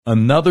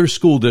Another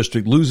school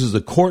district loses a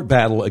court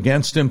battle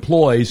against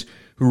employees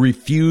who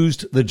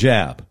refused the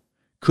jab.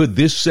 Could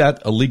this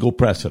set a legal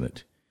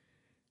precedent?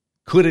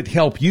 Could it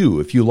help you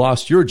if you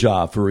lost your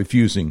job for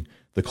refusing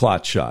the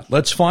clot shot?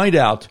 Let's find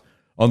out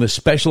on this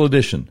special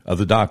edition of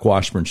the Doc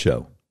Washburn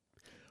Show.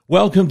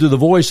 Welcome to the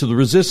Voice of the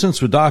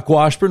Resistance with Doc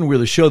Washburn. We're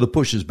the show that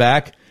pushes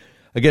back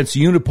against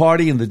the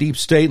uniparty and the deep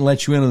state and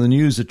lets you in on the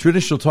news that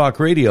traditional talk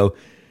radio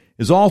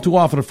is all too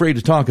often afraid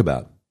to talk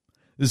about.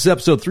 This is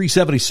episode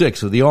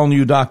 376 of the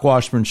all-new Doc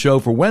Washburn Show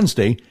for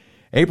Wednesday,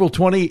 April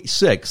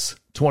 26,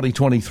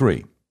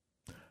 2023.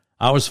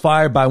 I was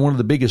fired by one of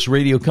the biggest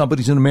radio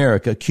companies in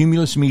America,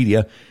 Cumulus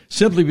Media,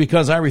 simply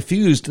because I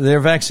refused their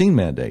vaccine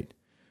mandate.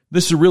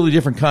 This is a really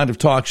different kind of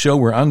talk show.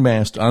 We're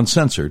unmasked,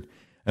 uncensored,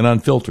 and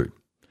unfiltered.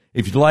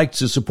 If you'd like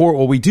to support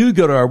what we do,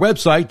 go to our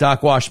website,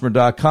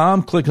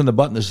 docwashburn.com, click on the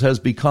button that says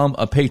Become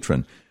a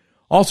Patron.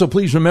 Also,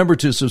 please remember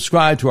to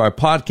subscribe to our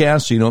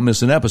podcast so you don't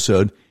miss an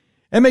episode.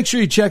 And make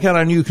sure you check out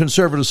our new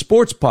conservative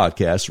sports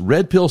podcast,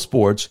 Red Pill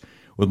Sports,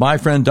 with my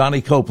friend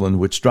Donnie Copeland,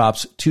 which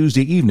drops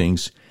Tuesday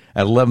evenings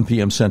at 11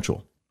 p.m.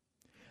 Central.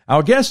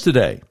 Our guest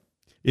today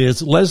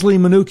is Leslie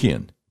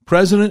Manookian,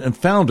 president and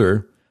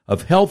founder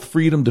of Health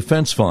Freedom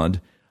Defense Fund,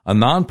 a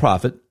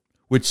nonprofit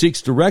which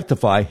seeks to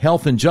rectify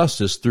health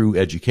injustice through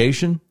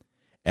education,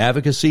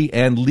 advocacy,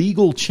 and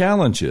legal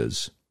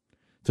challenges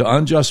to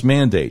unjust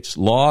mandates,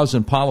 laws,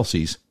 and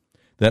policies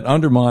that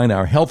undermine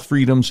our health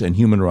freedoms and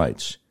human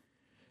rights.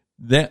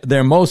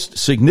 Their most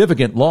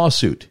significant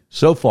lawsuit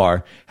so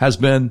far has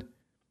been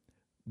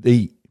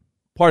Their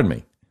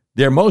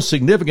most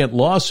significant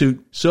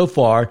lawsuit so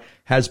far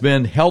has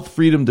been Health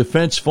Freedom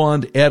Defense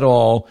Fund et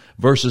al.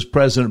 Versus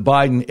President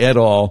Biden et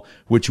al.,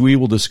 which we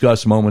will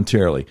discuss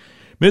momentarily.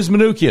 Ms.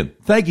 Manookian,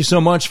 thank you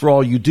so much for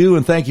all you do,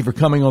 and thank you for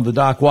coming on the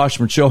Doc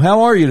Washburn Show.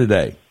 How are you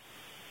today?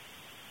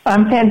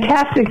 I'm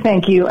fantastic,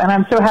 thank you, and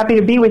I'm so happy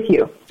to be with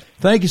you.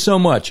 Thank you so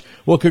much.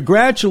 Well,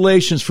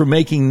 congratulations for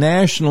making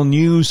national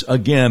news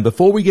again.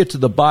 Before we get to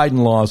the Biden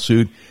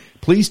lawsuit,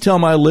 please tell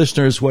my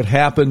listeners what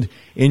happened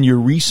in your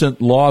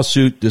recent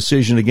lawsuit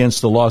decision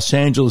against the Los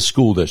Angeles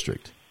School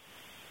District.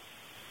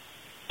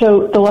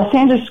 So the Los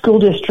Angeles School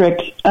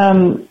District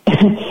doesn't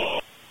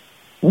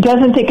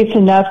think it's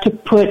enough to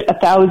put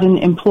 1,000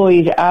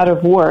 employees out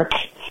of work.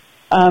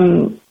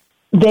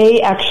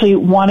 They actually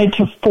wanted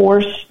to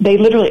they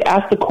literally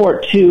asked the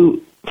court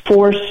to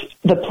force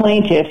the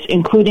plaintiffs,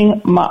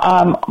 including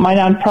my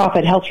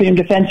nonprofit, Health Freedom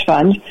Defense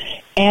Fund,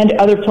 and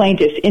other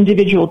plaintiffs,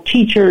 individual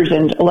teachers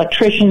and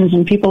electricians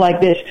and people like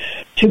this,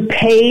 to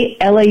pay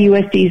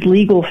LAUSD's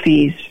legal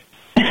fees.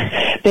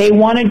 They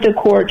wanted the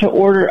court to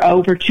order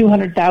over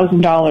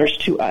 $200,000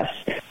 to us.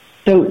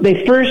 So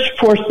they first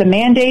forced the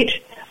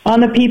mandate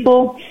on the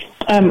people.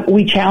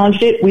 We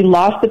challenged it. We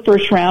lost the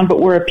first round, but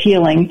we're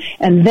appealing.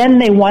 And then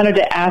they wanted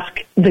to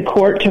ask the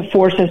court to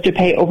force us to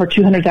pay over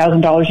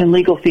 $200,000 in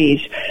legal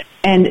fees.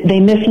 And they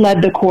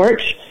misled the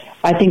court.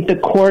 I think the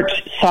court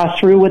saw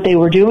through what they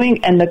were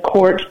doing, and the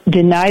court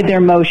denied their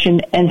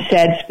motion and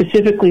said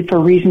specifically for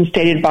reasons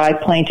stated by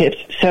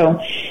plaintiffs.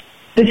 So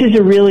this is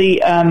a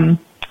really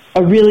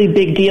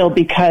big deal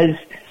because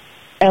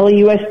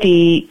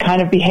LAUSD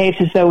kind of behaves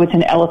as though it's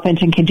an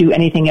elephant and can do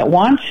anything it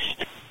wants.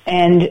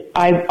 And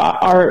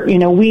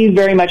we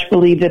very much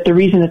believe that the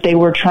reason that they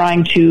were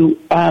trying to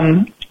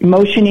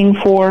motioning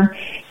for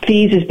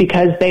fees is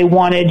because they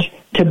wanted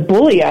to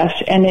bully us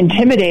and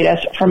intimidate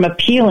us from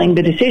appealing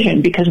the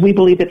decision, because we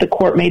believe that the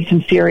court made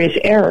some serious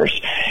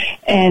errors.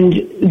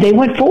 And they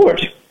went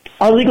forward.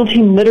 Our legal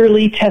team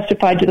literally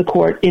testified to the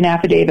court in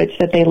affidavits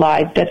that they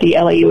lied, that the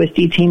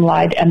LAUSD team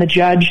lied, and the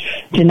judge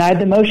denied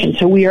the motion.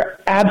 So we are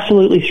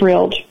absolutely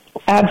thrilled.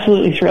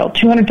 Absolutely thrilled.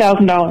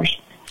 $200,000.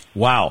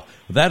 Wow,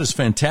 that is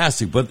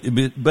fantastic. But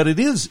it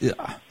is,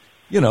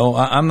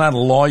 I'm not a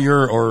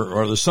lawyer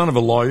or the son of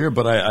a lawyer,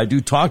 but I do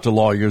talk to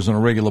lawyers on a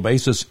regular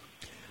basis.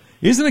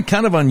 Isn't it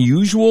kind of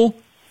unusual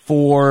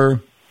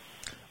for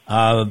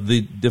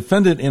the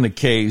defendant in a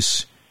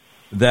case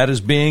that is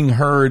being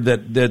heard,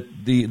 that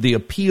the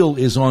appeal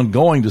is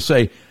ongoing, to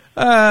say,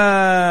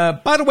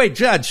 by the way,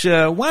 Judge,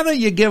 why don't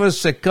you give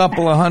us a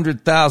couple of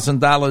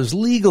 $100,000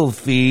 legal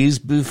fees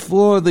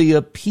before the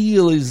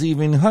appeal is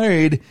even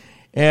heard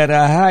at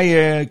a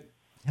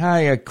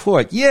higher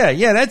court? Yeah,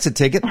 that's a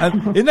ticket.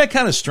 Isn't that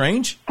kind of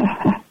strange?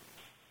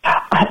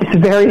 It's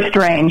very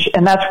strange,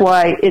 and that's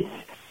why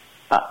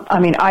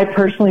I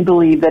personally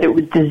believe that it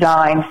was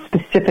designed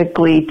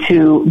specifically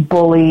to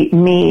bully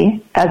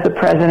me as the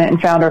president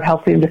and founder of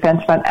Health Freedom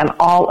Defense Fund and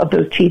all of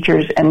those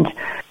teachers and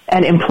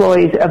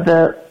employees of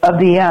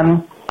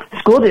the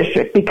school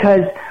district,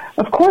 because,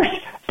 of course,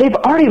 they've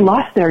already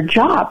lost their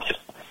jobs.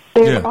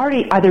 They've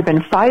already either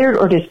been fired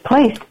or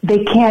displaced.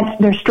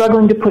 They're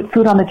struggling to put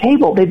food on the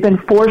table. They've been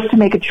forced to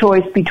make a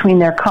choice between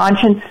their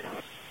conscience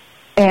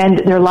and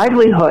their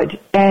livelihood.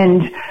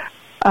 And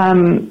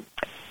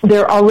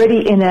they're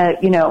already in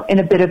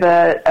a bit of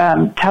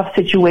a tough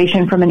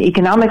situation from an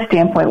economic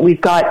standpoint.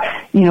 We've got,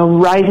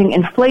 rising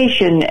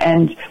inflation,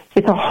 and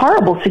it's a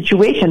horrible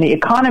situation. The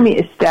economy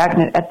is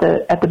stagnant at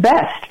the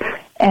best.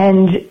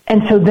 And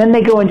so then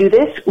they go and do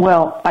this.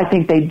 Well, I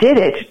think they did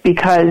it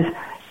because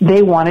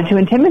they wanted to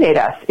intimidate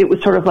us. It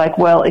was sort of like,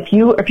 well, if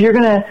you're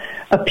going to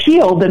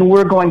appeal, then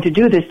we're going to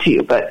do this to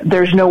you. But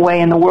there's no way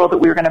in the world that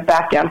we're going to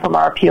back down from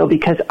our appeal,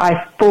 because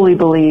I fully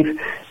believe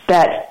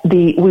that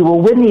we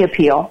will win the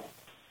appeal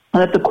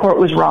and that the court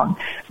was wrong.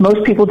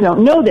 Most people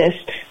don't know this,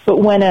 but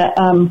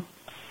when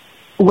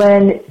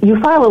you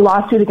file a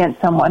lawsuit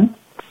against someone,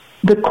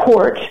 the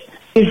court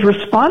is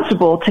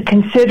responsible to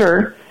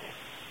consider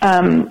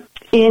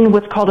in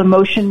what's called a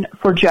motion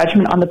for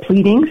judgment on the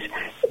pleadings.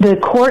 The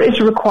court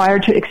is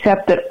required to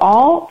accept that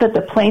all that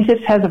the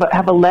plaintiffs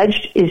have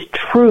alleged is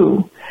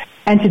true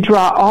and to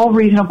draw all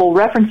reasonable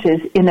references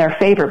in their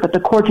favor, but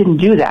the court didn't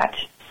do that.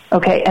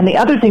 Okay, and the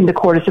other thing the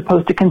court is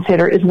supposed to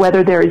consider is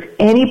whether there is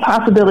any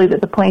possibility that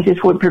the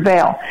plaintiffs would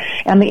prevail.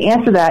 And the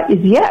answer to that is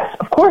yes,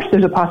 of course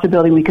there's a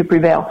possibility we could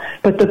prevail,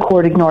 but the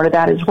court ignored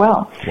that as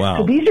well. Wow.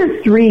 So these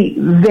are three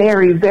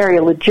very,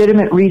 very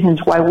legitimate reasons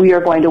why we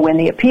are going to win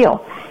the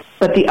appeal.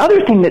 But the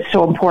other thing that's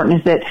so important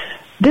is that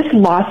this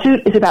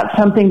lawsuit is about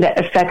something that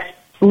affects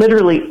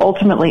literally,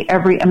 ultimately,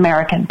 every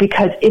American,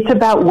 because it's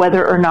about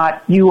whether or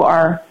not you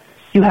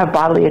have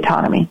bodily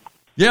autonomy.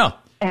 Yeah.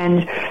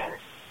 And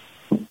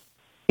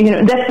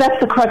that's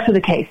the crux of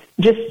the case.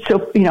 Just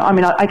so,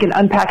 I can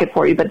unpack it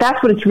for you, but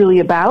that's what it's really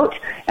about,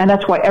 and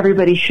that's why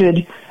everybody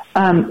should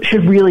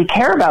really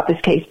care about this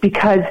case,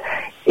 because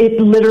it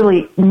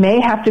literally may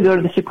have to go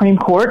to the Supreme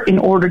Court in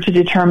order to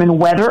determine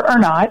whether or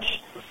not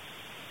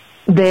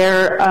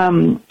their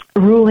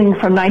ruling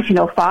from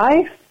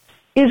 1905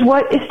 is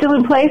what is still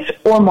in place,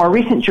 or more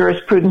recent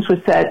jurisprudence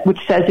which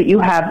says that you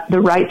have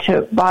the right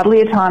to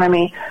bodily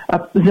autonomy, a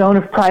zone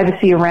of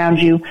privacy around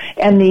you,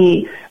 and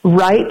the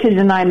right to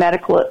deny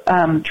medical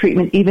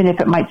treatment even if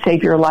it might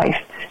save your life.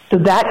 So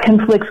that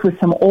conflicts with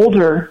some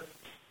older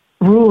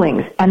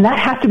rulings, and that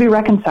has to be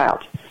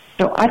reconciled.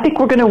 So I think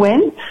we're going to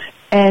win,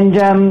 and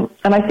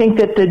I think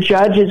that the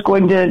judge is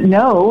going to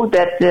know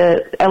that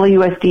the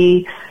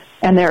LAUSD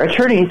and their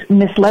attorneys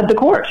misled the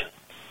court.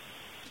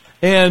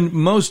 And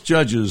most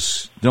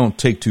judges don't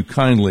take too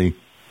kindly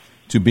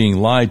to being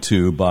lied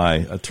to by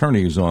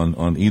attorneys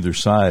on either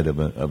side of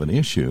an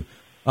issue.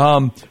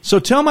 So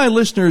tell my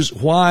listeners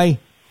why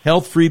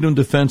Health Freedom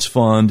Defense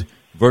Fund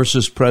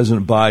versus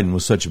President Biden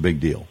was such a big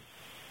deal.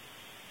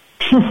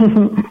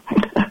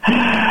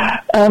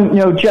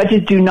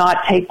 Judges do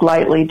not take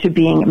lightly to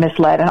being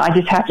misled. And I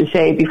just have to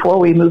say, before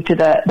we move to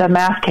the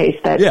math case,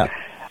 that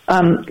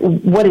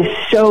what is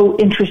so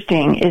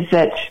interesting is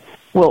that,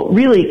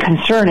 really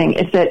concerning,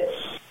 is that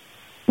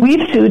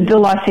we've sued the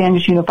Los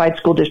Angeles Unified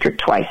School District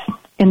twice.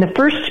 In the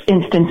first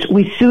instance,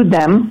 we sued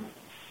them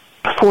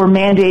for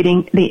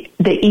mandating the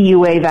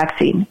EUA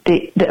vaccine,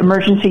 the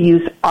emergency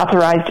use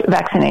authorized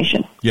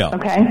vaccination. Yeah.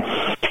 Okay?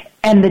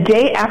 And the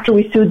day after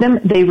we sued them,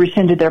 they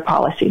rescinded their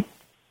policy.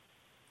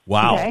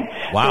 Wow.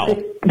 Okay? Wow.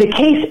 The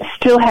case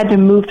still had to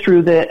move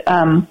through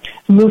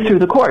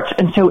the courts.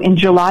 And so in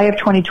July of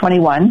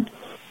 2021,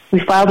 we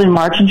filed in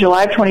March and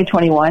July of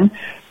 2021,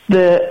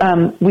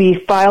 we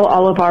file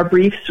all of our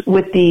briefs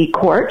with the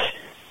court,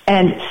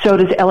 and so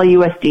does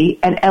LAUSD.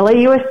 And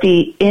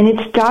LAUSD, in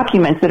its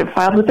documents that it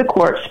filed with the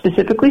court,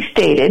 specifically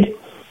stated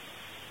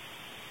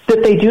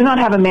that they do not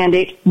have a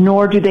mandate,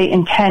 nor do they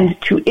intend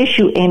to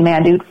issue a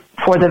mandate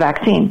for the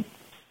vaccine.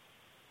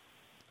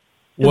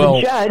 So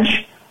the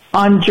judge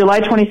on July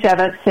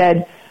 27th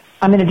said,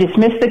 I'm going to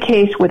dismiss the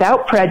case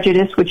without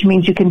prejudice, which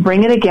means you can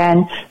bring it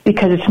again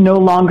because it's no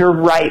longer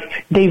ripe.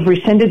 They've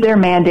rescinded their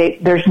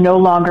mandate. There's no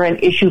longer an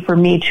issue for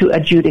me to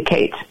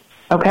adjudicate.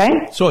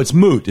 Okay? So it's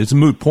moot. It's a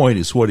moot point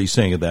is what he's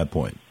saying at that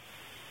point.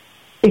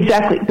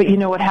 Exactly. But you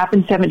know what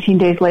happened 17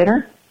 days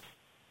later?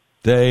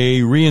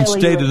 They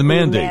reinstated the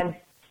mandate.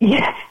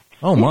 Yes.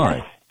 Oh,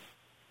 my.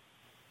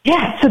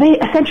 Yeah, so they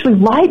essentially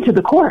lied to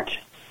the court.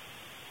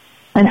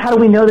 And how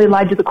do we know they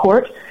lied to the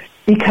court?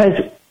 Because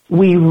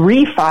we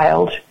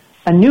refiled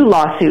a new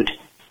lawsuit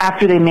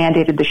after they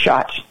mandated the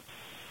shot.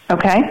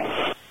 Okay?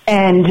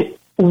 And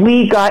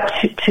we got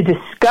to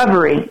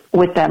discovery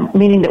with them,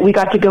 meaning that we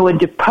got to go and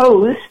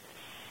depose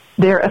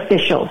their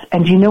officials.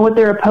 And do you know what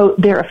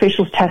their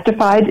officials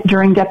testified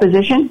during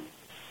deposition?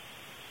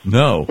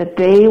 No. That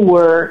they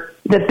were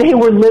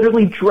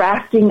literally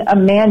drafting a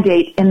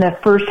mandate in the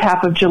first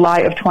half of July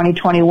of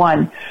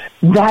 2021.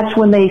 That's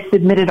when they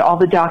submitted all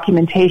the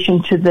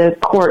documentation to the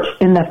court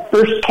in the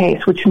first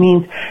case, which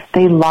means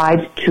they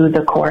lied to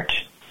the court.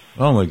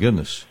 Oh, my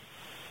goodness.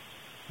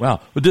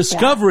 Wow. But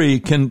discovery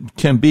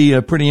can be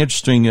a pretty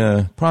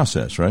interesting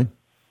process, right?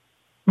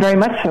 Very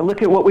much so.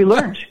 Look at what we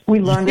learned. We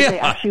learned that they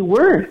actually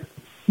were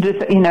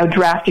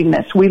drafting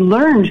this. We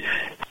learned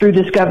through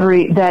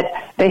discovery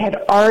that they had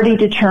already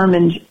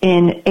determined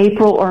in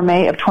April or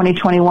May of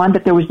 2021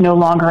 that there was no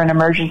longer an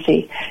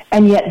emergency.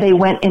 And yet they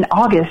went in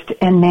August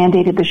and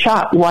mandated the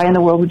shot. Why in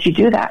the world would you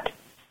do that?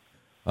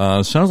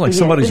 Sounds like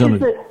somebody's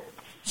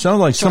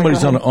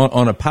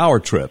on a power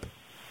trip.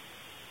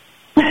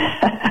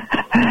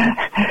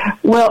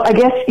 Well, I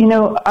guess,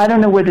 I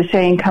don't know where the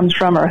saying comes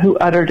from or who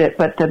uttered it,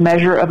 but the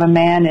measure of a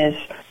man is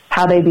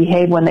how they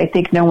behave when they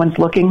think no one's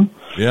looking.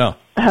 Yeah.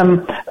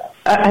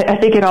 I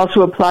think it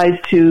also applies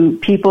to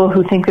people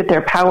who think that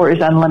their power is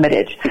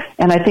unlimited.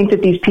 And I think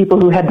that these people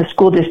who head the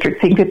school district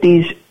think that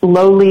these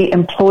lowly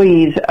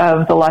employees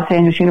of the Los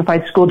Angeles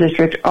Unified School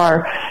District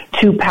are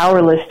too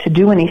powerless to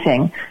do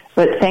anything.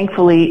 But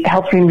thankfully,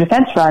 Health Freedom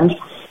Defense Fund,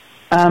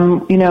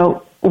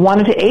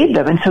 wanted to aid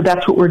them, and so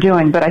that's what we're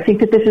doing. But I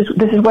think that this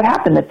is what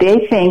happened, that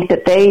they think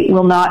that they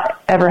will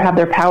not ever have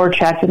their power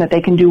checked and that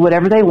they can do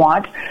whatever they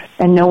want,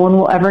 and no one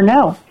will ever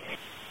know.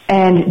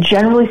 And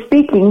generally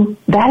speaking,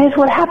 that is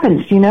what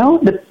happens,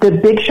 The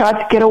big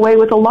shots get away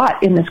with a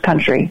lot in this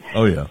country.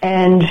 Oh, yeah.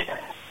 And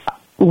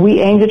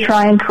we aim to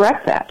try and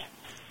correct that.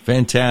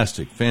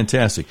 Fantastic.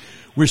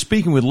 We're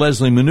speaking with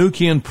Leslie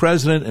Manookian,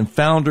 president and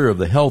founder of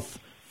the Health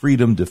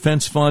Freedom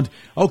Defense Fund.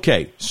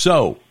 Okay,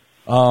 so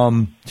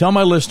tell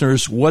my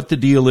listeners what the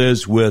deal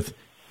is with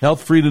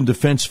Health Freedom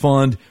Defense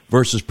Fund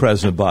versus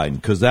President Biden,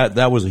 because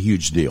that was a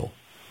huge deal.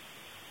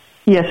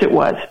 Yes, it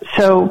was.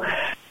 So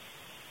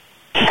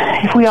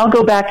if we all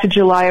go back to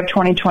July of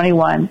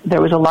 2021,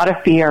 there was a lot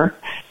of fear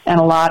and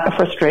a lot of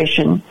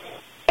frustration.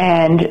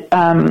 And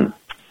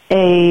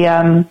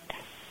in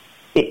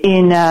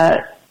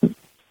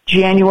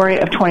January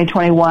of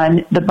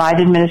 2021, the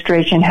Biden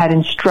administration had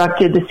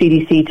instructed the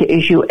CDC to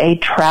issue a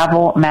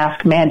travel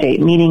mask mandate,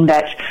 meaning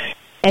that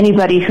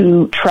anybody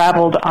who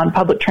traveled on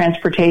public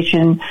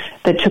transportation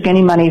that took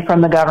any money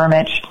from the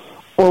government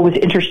or was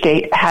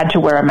interstate had to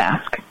wear a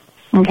mask.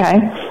 Okay?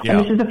 Yeah. And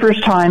this is the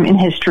first time in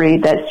history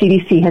that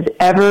CDC has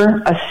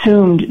ever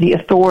assumed the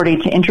authority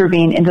to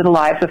intervene into the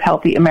lives of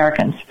healthy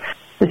Americans.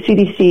 The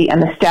CDC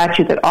and the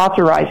statute that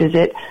authorizes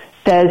it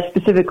says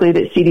specifically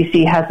that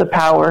CDC has the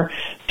power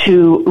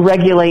to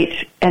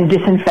regulate and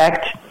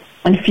disinfect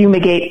and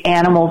fumigate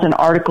animals and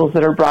articles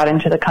that are brought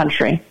into the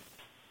country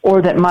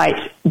or that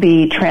might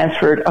be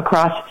transferred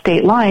across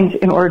state lines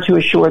in order to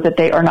assure that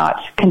they are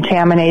not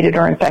contaminated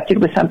or infected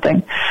with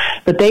something.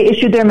 But they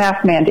issued their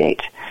mask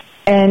mandate.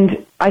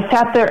 And I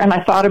sat there and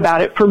I thought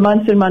about it for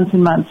months and months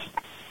and months.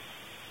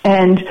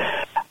 And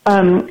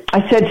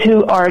I said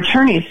to our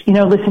attorneys,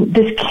 listen,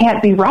 this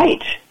can't be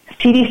right.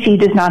 CDC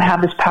does not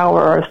have this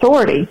power or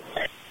authority.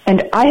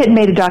 And I had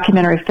made a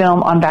documentary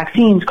film on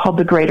vaccines called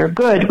The Greater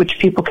Good, which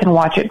people can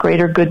watch at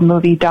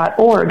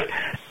greatergoodmovie.org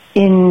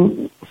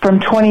from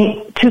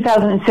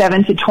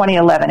 2007 to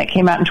 2011. It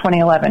came out in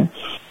 2011.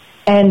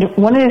 And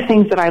one of the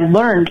things that I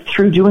learned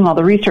through doing all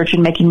the research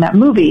and making that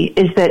movie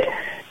is that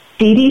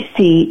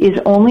CDC is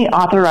only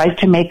authorized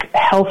to make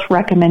health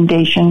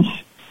recommendations.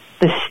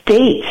 The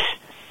states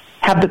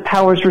have the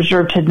powers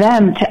reserved to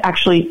them to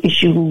actually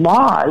issue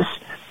laws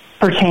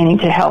pertaining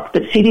to health,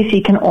 but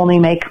CDC can only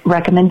make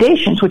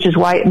recommendations, which is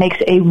why it makes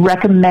a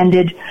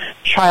recommended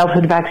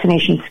childhood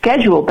vaccination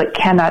schedule, but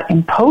cannot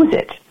impose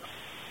it.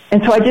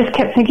 And so I just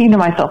kept thinking to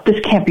myself, this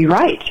can't be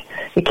right.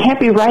 It can't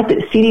be right that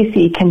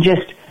CDC can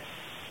just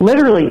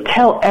literally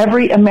tell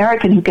every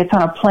American who gets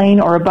on a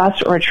plane or a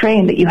bus or a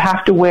train that you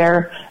have to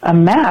wear a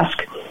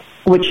mask,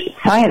 which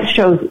science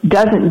shows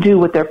doesn't do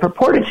what they're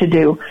purported to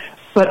do,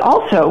 but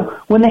also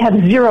when they have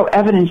zero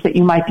evidence that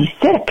you might be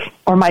sick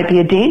or might be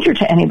a danger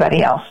to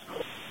anybody else.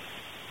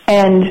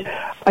 And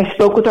I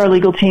spoke with our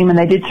legal team, and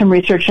they did some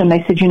research, and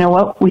they said, you know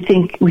what, we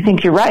think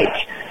you're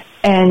right.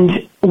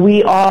 And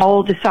we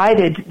all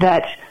decided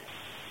that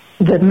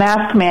the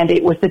mask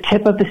mandate was the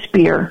tip of the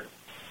spear,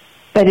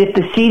 that if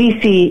the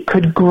CDC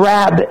could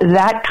grab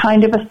that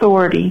kind of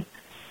authority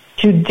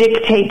to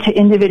dictate to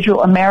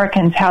individual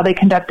Americans how they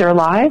conduct their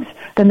lives,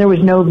 then there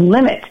was no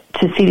limit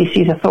to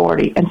CDC's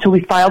authority. And so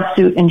we filed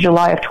suit in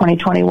July of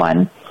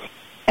 2021.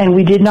 And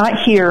we did not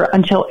hear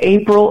until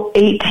April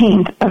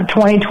 18th of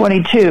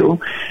 2022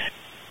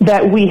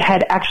 that we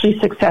had actually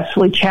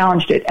successfully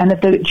challenged it and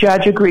that the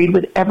judge agreed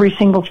with every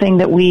single thing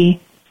that we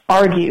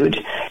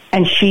argued.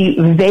 And she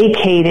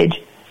vacated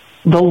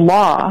the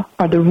law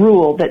or the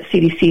rule that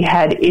CDC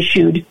had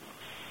issued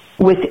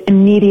with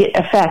immediate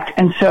effect.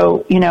 And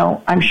so,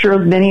 I'm sure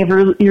many of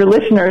your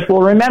listeners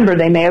will remember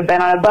they may have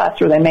been on a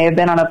bus or they may have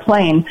been on a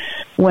plane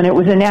when it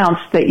was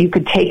announced that you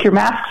could take your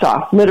masks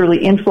off.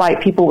 Literally in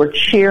flight, people were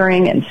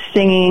cheering and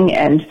singing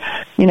and,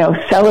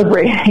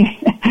 celebrating.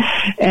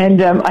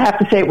 And I have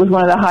to say it was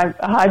one of the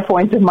high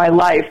points of my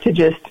life to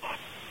just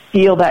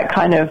feel that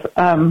kind of,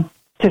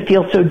 to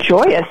feel so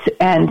joyous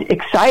and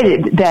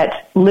excited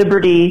that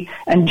liberty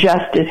and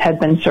justice had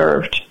been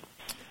served.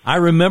 I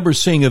remember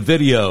seeing a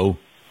video,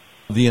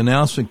 the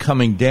announcement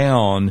coming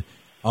down,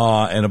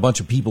 and a bunch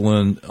of people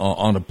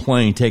on a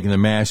plane taking their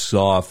masks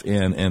off,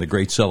 and a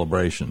great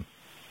celebration.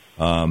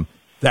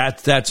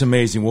 That's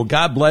amazing. Well,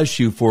 God bless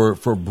you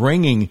for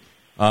bringing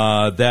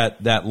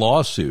that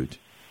lawsuit.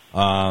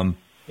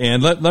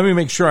 And let me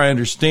make sure I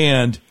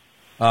understand.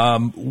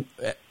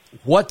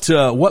 What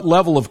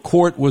level of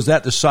court was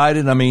that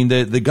decided? I mean,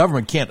 the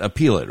government can't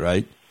appeal it,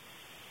 right?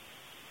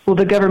 Well,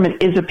 the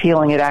government is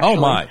appealing it, actually. Oh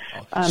my!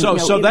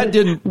 So that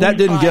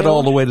didn't get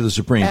all the way to the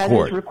Supreme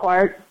Court. As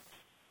required,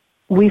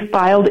 we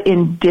filed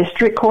in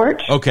district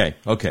court. Okay.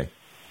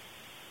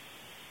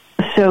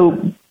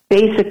 So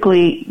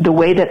basically, the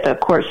way that the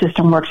court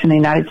system works in the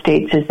United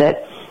States is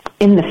that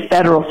in the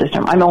federal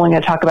system. I'm only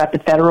going to talk about the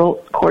federal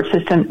court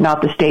system,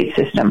 not the state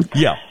system.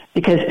 Yeah.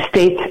 Because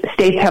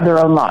states have their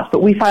own laws.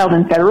 But we filed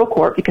in federal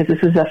court because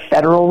this is a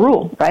federal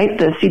rule, right?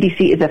 The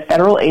CDC is a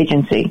federal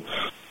agency,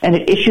 and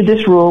it issued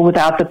this rule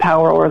without the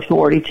power or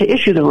authority to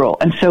issue the rule.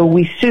 And so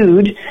we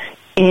sued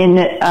in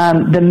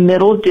the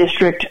Middle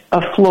District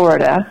of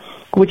Florida,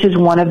 which is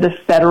one of the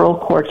federal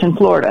courts in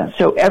Florida.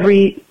 So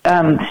every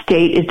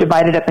state is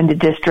divided up into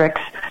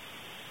districts,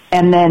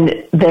 and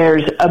then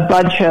there's a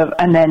bunch of,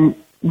 and then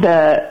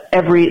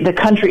the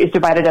country is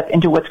divided up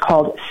into what's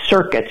called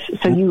circuits.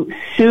 So you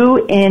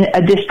sue in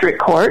a district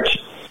court,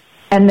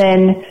 and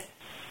then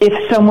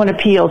if someone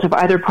appeals, if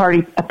either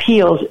party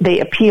appeals, they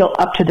appeal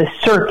up to the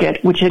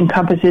circuit, which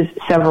encompasses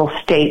several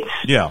states.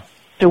 Yeah.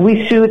 So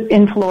we sued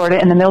in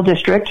Florida in the Middle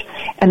District,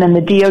 and then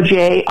the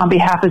DOJ, on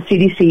behalf of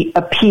CDC,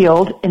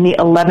 appealed in the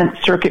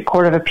 11th Circuit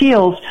Court of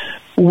Appeals,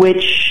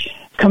 which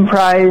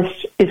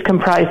is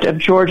comprised of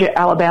Georgia,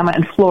 Alabama,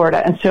 and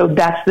Florida. And so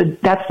that's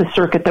the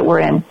circuit that we're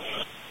in.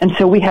 And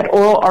so we had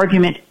oral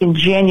argument in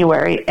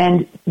January,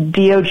 and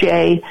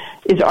DOJ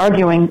is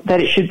arguing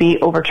that it should be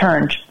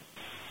overturned.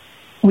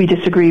 We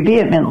disagree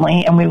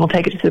vehemently, and we will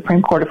take it to the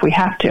Supreme Court if we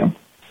have to.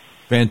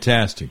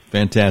 Fantastic.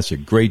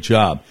 Great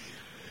job.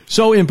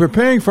 So in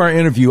preparing for our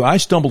interview, I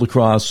stumbled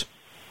across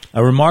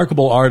a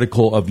remarkable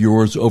article of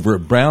yours over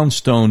at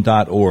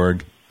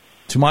brownstone.org.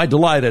 To my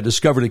delight, I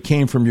discovered it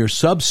came from your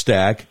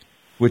Substack,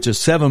 which is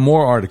 7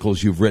 more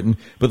articles you've written.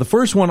 But the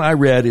first one I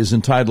read is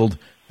entitled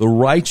The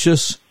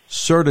Righteous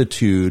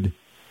Certitude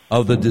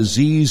of the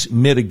Disease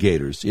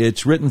Mitigators.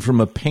 It's written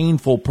from a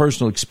painful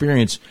personal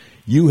experience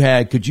you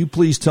had. Could you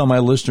please tell my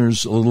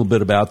listeners a little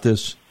bit about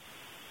this?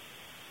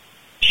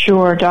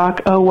 Sure,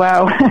 Doc. Oh,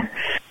 wow.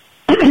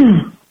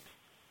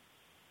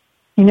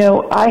 You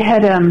know, I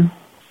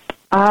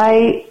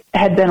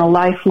had been a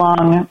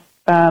lifelong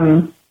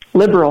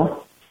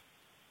liberal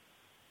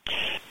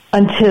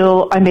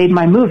until I made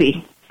my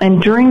movie.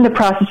 And during the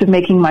process of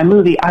making my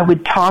movie, I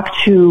would talk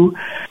to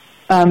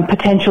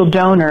potential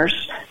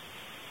donors.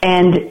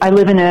 And I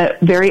live in a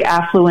very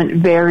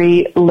affluent,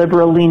 very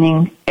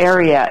liberal-leaning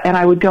area. And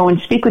I would go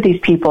and speak with these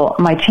people.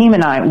 My team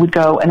and I would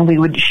go and we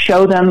would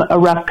show them a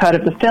rough cut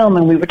of the film,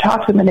 and we would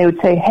talk to them, and they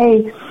would say,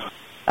 hey,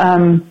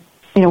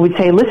 we'd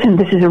say, listen,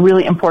 this is a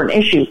really important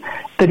issue.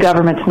 The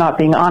government's not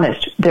being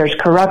honest. There's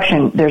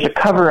corruption. There's a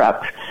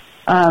cover-up.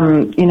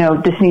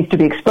 This needs to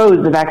be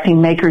exposed. The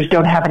vaccine makers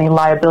don't have any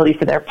liability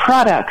for their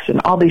products and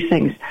all these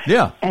things.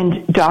 Yeah.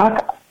 And,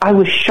 Doc, I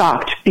was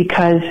shocked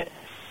because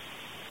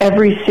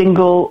every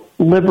single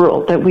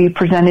liberal that we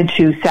presented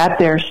to sat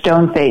there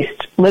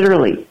stone-faced,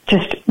 literally,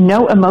 just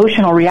no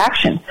emotional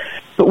reaction.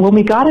 But when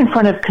we got in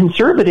front of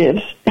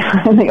conservatives,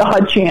 in the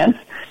odd chance,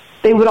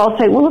 they would all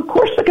say, well, of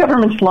course the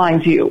government's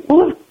lying to you.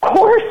 Well, of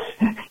course.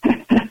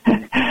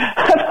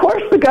 Of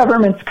course the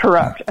government's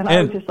corrupt. And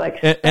I was just like,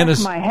 stuck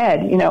in my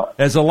head,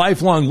 As a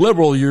lifelong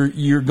liberal,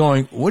 you're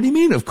going, what do you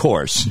mean, of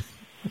course?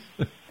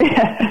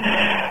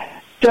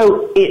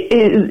 So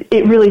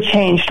it really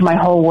changed my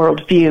whole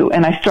worldview,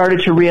 and I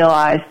started to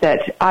realize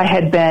that I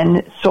had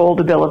been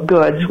sold a bill of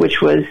goods,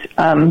 which was,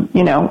 an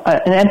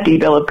empty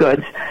bill of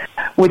goods,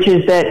 which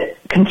is that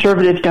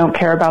conservatives don't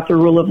care about the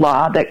rule of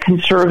law, that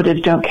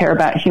conservatives don't care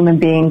about human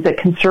beings, that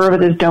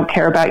conservatives don't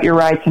care about your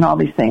rights and all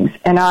these things.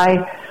 And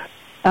I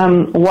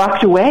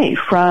walked away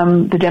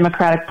from the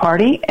Democratic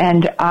Party,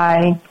 and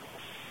I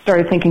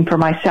started thinking for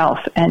myself.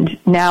 And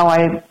now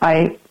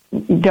I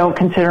don't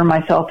consider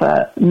myself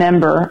a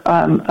member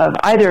of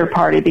either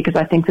party because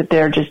I think that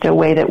they're just a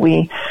way that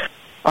we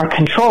are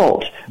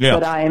controlled. Yeah.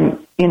 But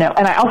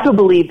and I also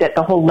believe that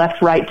the whole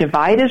left-right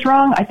divide is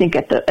wrong. I think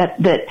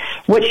that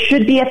what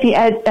should be at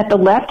the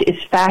left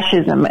is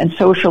fascism and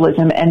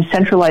socialism and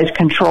centralized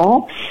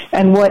control,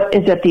 and what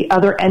is at the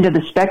other end of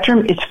the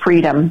spectrum is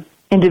freedom.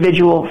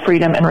 Individual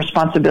freedom and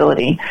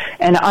responsibility.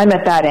 And I'm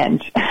at that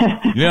end.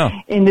 Yeah.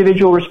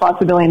 Individual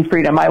responsibility and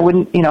freedom. I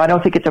wouldn't, I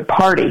don't think it's a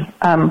party.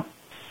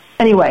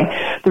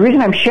 Anyway, the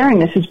reason I'm sharing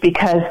this is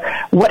because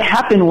what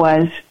happened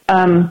was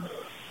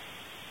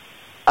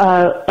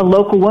a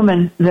local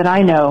woman that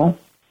I know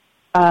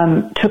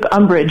took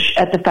umbrage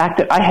at the fact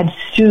that I had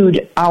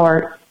sued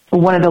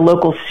one of the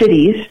local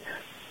cities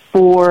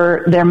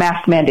for their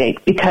mask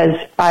mandate because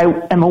I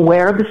am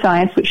aware of the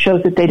science which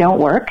shows that they don't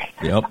work.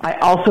 Yep. I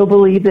also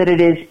believe that it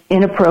is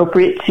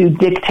inappropriate to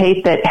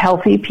dictate that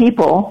healthy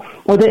people,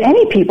 or that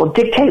any people,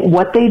 dictate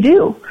what they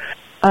do,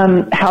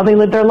 how they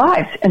live their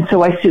lives. And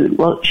so I sued.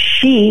 Well,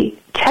 she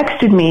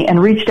texted me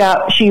and reached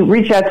out. She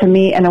reached out to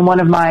me and then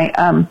one of my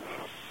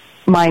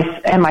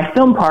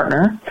film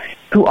partner,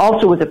 who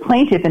also was a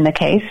plaintiff in the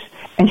case,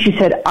 and she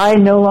said, I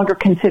no longer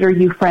consider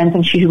you friends,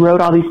 and she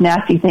wrote all these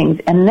nasty things.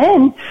 And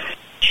then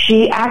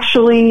she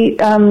actually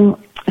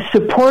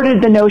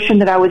supported the notion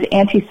that I was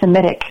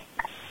anti-Semitic.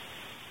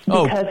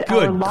 Because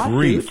good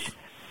grief.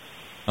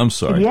 I'm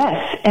sorry.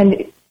 Yes,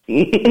 and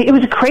it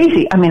was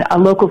crazy. I mean, a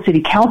local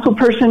city council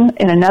person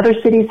in another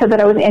city said that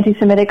I was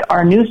anti-Semitic.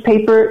 Our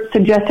newspaper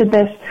suggested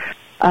this.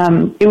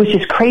 It was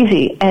just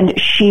crazy. And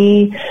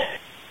she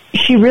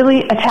she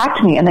really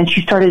attacked me, and then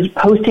she started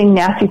posting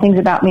nasty things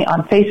about me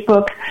on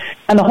Facebook.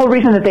 And the whole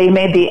reason that they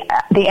made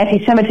the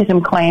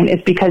anti-Semitism claim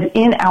is because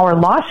in our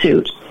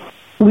lawsuit,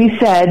 we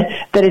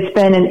said that it's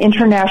been an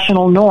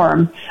international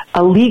norm,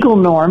 a legal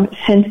norm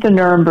since the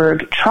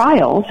Nuremberg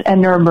trials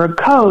and Nuremberg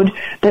Code,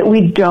 that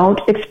we don't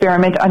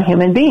experiment on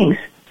human beings,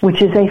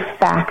 which is a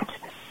fact.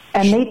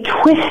 And they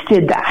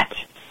twisted that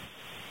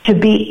to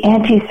be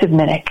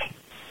anti-Semitic.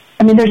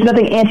 I mean, there's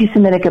nothing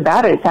anti-Semitic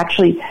about it. It's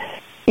actually,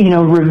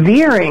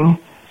 revering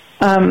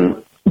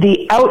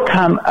the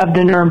outcome of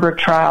the Nuremberg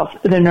trials,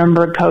 the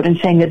Nuremberg Code, and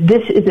saying that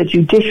this is a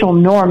judicial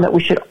norm that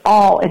we should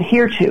all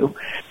adhere to.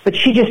 But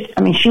she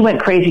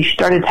went crazy. She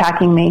started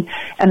attacking me.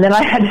 And then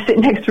I had to sit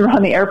next to her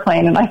on the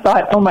airplane, and I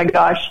thought, oh my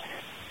gosh,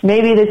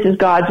 maybe this is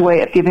God's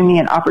way of giving me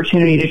an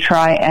opportunity to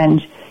try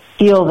and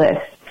heal this.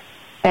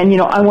 And,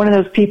 I'm one of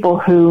those people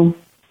who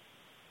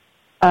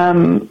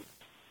I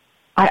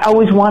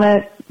always want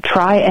to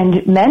try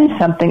and mend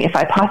something if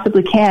I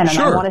possibly can, and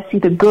Sure. I want to see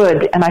the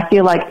good. And I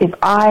feel like if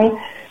I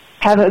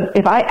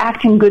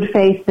act in good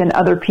faith, then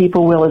other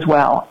people will as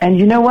well. And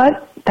you know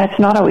what? That's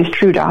not always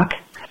true, Doc.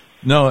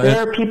 No,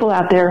 there are people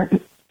out there.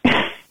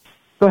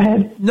 Go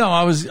ahead. No,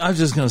 I was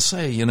just going to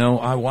say,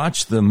 I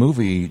watched the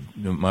movie,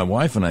 my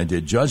wife and I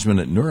did, Judgment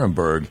at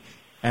Nuremberg,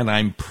 and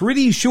I'm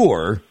pretty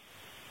sure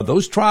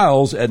those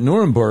trials at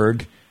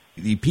Nuremberg,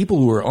 the people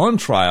who were on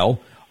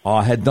trial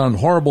had done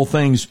horrible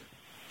things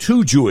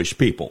to Jewish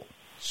people.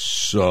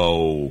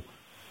 So,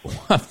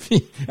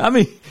 I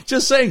mean,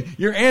 just saying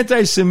you're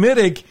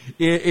anti-Semitic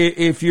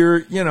if you're,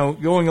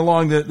 going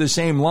along the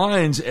same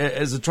lines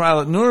as the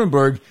trial at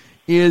Nuremberg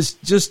is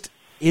just,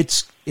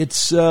 it's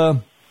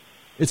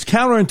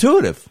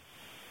counterintuitive.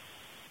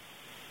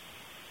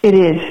 It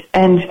is.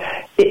 And,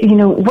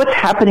 what's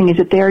happening is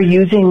that they are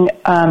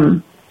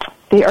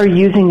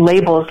using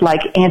labels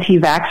like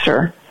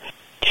anti-vaxxer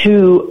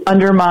to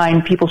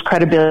undermine people's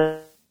credibility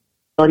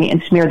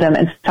and smear them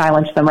and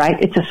silence them, right?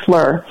 It's a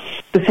slur,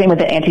 the same way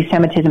that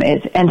anti-Semitism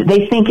is. And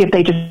they think if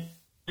they just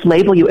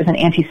label you as an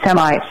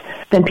anti-Semite,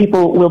 then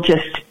people will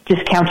just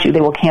discount you.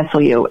 They will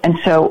cancel you. And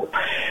so,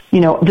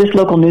 this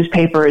local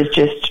newspaper is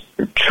just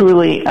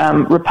truly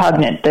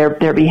repugnant,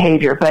 their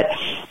behavior. But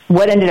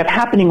what ended up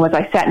happening was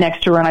I sat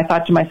next to her and I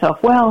thought to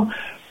myself, well,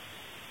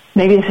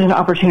 maybe this is an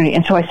opportunity.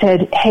 And so I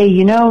said, hey,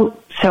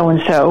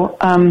 so-and-so,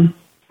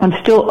 I'm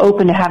still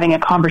open to having a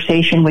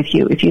conversation with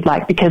you if you'd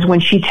like, because when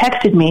she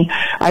texted me,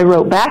 I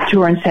wrote back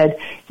to her and said,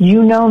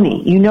 you know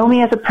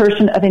me as a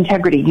person of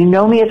integrity. You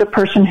know me as a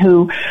person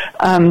who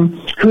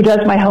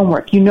does my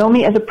homework. You know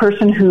me as a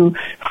person who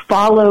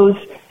follows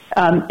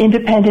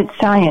independent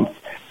science.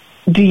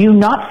 Do you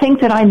not think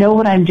that I know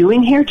what I'm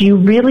doing here? Do you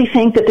really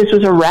think that this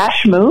was a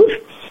rash move?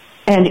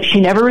 And she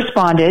never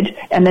responded,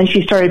 and then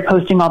she started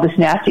posting all this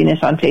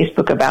nastiness on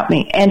Facebook about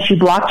me, and she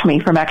blocked me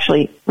from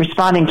actually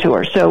responding to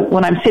her. So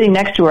when I'm sitting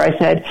next to her, I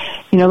said,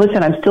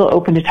 listen, I'm still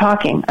open to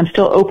talking. I'm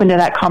still open to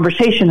that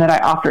conversation that I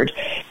offered.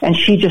 And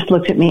she just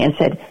looked at me and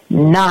said,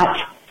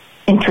 not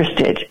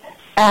interested.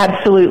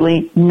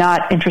 Absolutely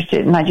not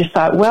interested. And I just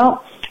thought,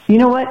 well, you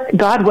know what?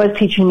 God was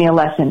teaching me a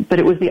lesson, but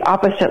it was the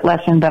opposite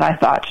lesson that I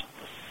thought.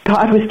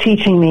 God was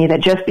teaching me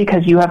that just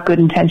because you have good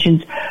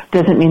intentions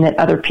doesn't mean that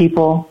other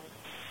people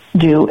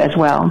do as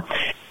well.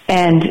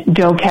 And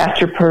don't cast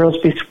your pearls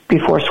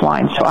before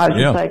swine. So I was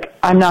just like,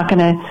 I'm not going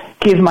to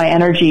give my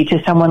energy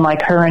to someone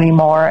like her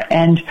anymore.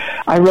 And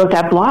I wrote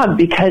that blog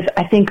because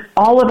I think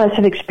all of us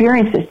have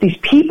experienced this. These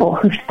people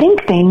who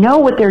think they know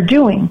what they're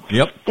doing.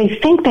 Yep. They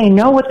think they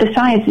know what the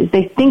science is.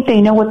 They think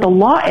they know what the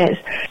law is.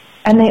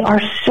 And they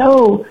are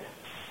so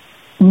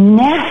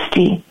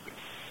nasty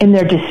in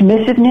their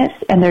dismissiveness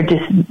and their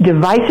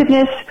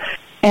divisiveness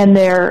and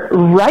their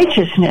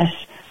righteousness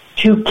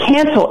to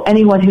cancel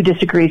anyone who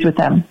disagrees with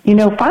them.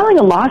 Filing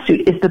a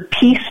lawsuit is the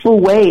peaceful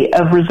way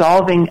of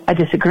resolving a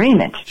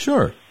disagreement.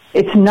 Sure.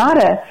 It's not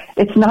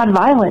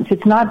violence.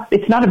 It's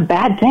not a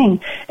bad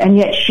thing. And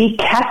yet she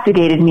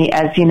castigated me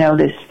as,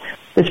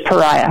 this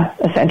pariah,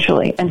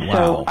 essentially. And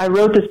so I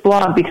wrote this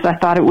blog because I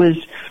thought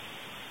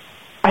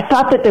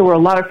that there were a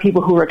lot of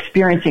people who were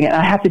experiencing it. And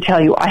I have to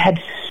tell you, I had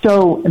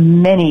so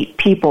many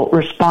people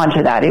respond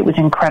to that. It was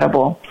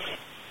incredible.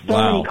 So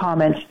many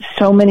comments,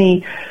 so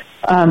many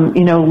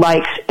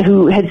likes,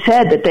 who had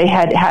said that they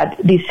had had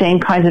these same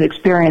kinds of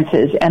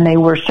experiences, and they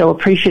were so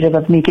appreciative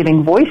of me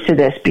giving voice to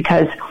this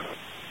because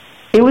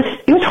it was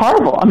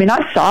horrible. I mean,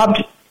 I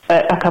sobbed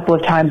a couple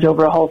of times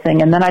over a whole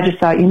thing, and then I just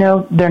thought,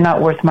 they're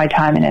not worth my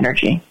time and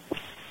energy.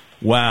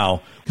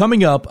 Wow.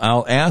 Coming up,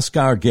 I'll ask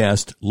our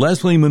guest,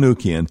 Leslie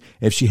Manookian,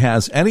 if she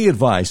has any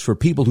advice for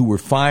people who were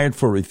fired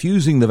for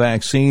refusing the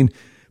vaccine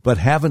but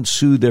haven't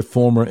sued their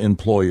former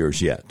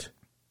employers yet.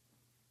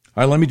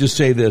 All right, let me just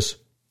say this.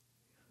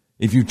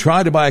 If you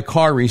tried to buy a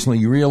car recently,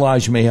 you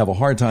realize you may have a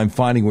hard time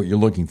finding what you're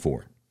looking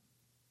for.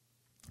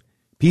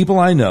 People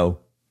I know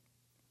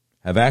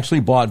have actually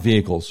bought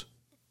vehicles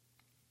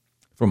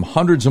from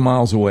hundreds of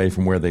miles away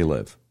from where they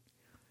live.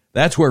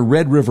 That's where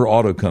Red River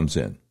Auto comes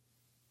in.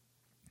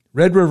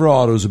 Red River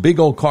Auto is a big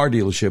old car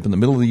dealership in the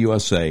middle of the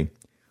USA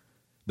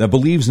that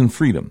believes in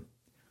freedom.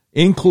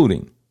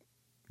 including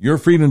your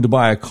freedom to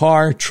buy a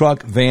car,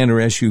 truck, van, or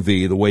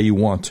SUV the way you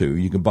want to.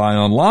 You can buy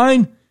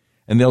online,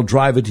 and they'll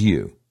drive it to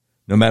you,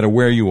 no matter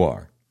where you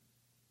are.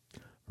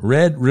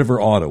 Red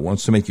River Auto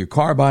wants to make your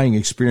car buying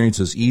experience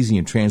as easy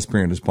and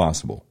transparent as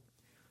possible.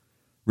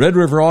 Red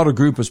River Auto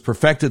Group has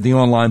perfected the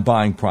online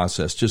buying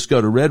process. Just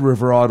go to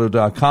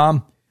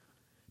redriverauto.com,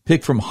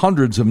 pick from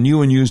hundreds of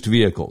new and used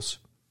vehicles.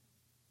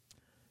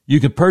 You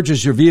can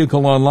purchase your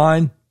vehicle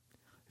online.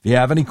 If you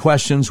have any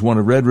questions, one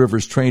of Red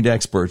River's trained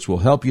experts will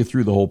help you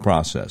through the whole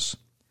process.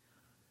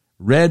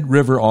 Red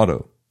River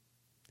Auto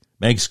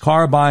makes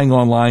car buying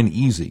online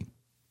easy.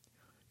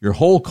 Your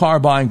whole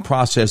car buying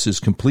process is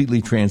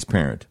completely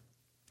transparent.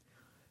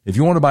 If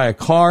you want to buy a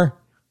car,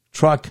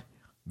 truck,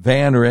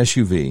 van, or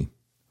SUV,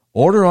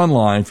 order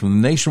online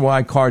from the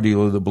nationwide car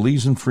dealer that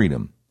believes in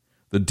freedom,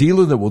 the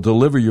dealer that will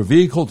deliver your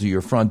vehicle to your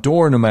front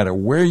door no matter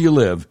where you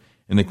live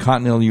in the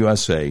continental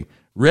USA,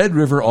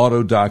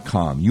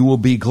 redriverauto.com. You will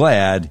be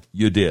glad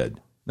you did.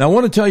 Now, I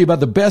want to tell you about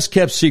the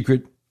best-kept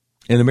secret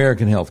in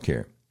American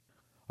healthcare.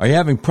 Are you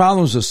having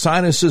problems with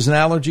sinuses and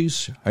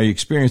allergies? Are you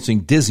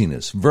experiencing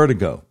dizziness,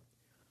 vertigo,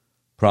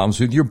 problems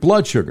with your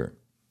blood sugar,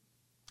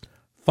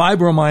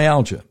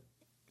 fibromyalgia,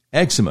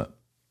 eczema,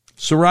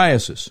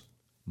 psoriasis,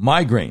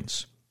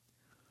 migraines?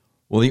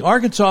 Well, the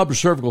Arkansas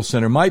Cervical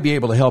Center might be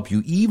able to help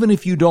you even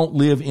if you don't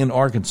live in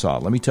Arkansas.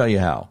 Let me tell you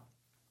how.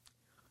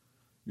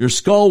 Your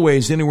skull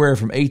weighs anywhere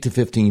from 8 to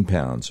 15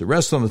 pounds. It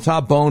rests on the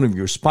top bone of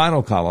your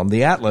spinal column,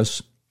 the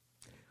atlas,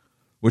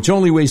 which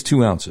only weighs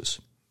 2 ounces.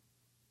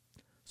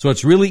 So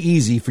it's really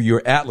easy for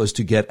your atlas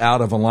to get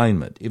out of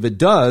alignment. If it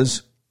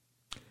does,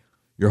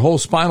 your whole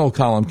spinal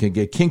column can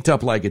get kinked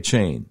up like a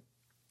chain.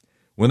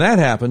 When that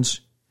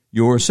happens,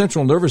 your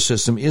central nervous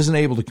system isn't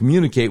able to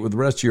communicate with the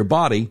rest of your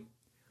body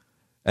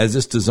as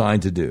it's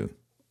designed to do.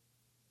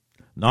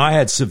 Now, I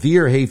had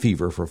severe hay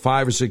fever for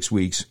 5 or 6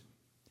 weeks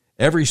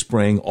every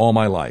spring all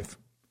my life.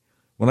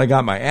 When I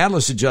got my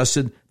atlas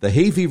adjusted, the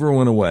hay fever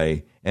went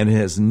away, and it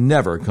has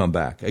never come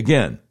back.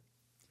 Again,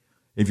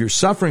 if you're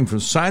suffering from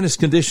sinus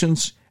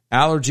conditions,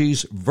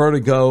 allergies,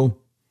 vertigo,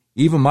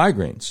 even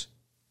migraines,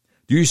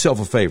 do yourself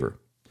a favor.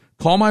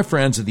 Call my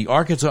friends at the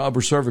Arkansas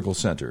Upper Cervical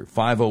Center,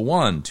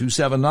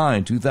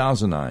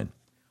 501-279-2009,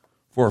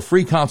 for a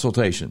free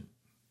consultation.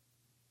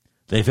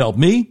 They've helped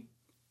me.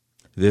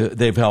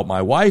 They've helped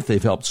my wife.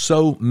 They've helped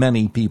so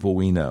many people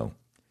we know.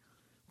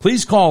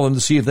 Please call them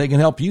to see if they can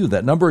help you.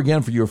 That number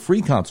again for your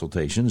free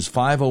consultation is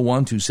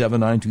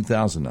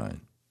 501-279-2009.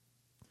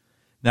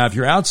 Now, if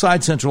you're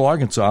outside Central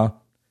Arkansas,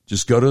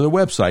 just go to their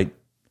website,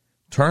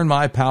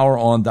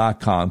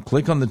 turnmypoweron.com.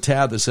 Click on the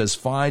tab that says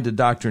Find a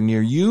Doctor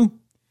Near You,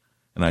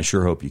 and I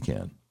sure hope you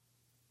can.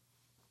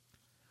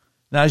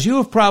 Now, as you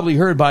have probably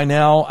heard by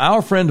now,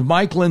 our friend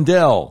Mike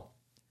Lindell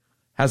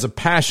has a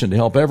passion to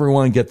help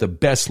everyone get the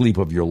best sleep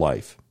of your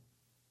life.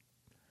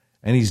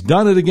 And he's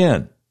done it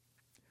again.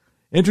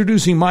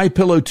 Introducing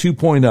MyPillow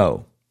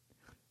 2.0.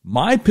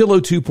 MyPillow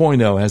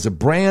 2.0 has a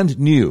brand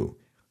new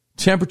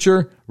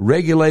temperature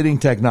regulating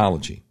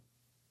technology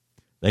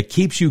that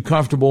keeps you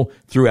comfortable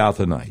throughout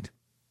the night.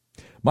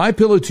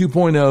 MyPillow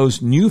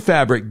 2.0's new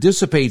fabric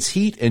dissipates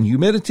heat and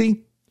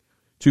humidity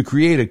to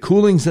create a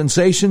cooling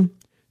sensation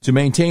to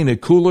maintain a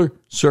cooler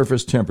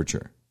surface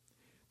temperature.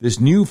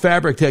 This new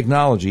fabric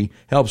technology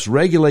helps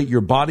regulate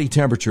your body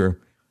temperature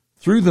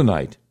through the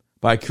night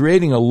by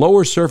creating a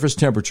lower surface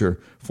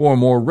temperature for a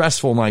more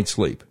restful night's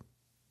sleep.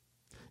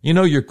 You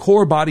know, your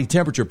core body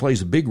temperature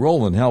plays a big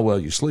role in how well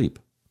you sleep.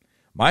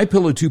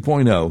 MyPillow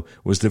 2.0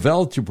 was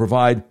developed to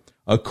provide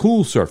a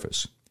cool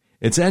surface.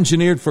 It's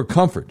engineered for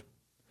comfort.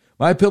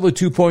 MyPillow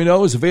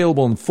 2.0 is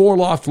available in 4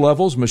 loft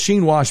levels,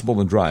 machine washable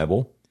and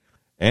dryable,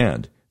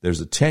 and there's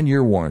a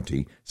 10-year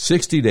warranty,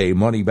 60-day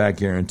money-back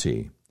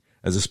guarantee.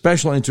 As a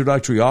special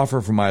introductory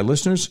offer for my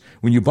listeners,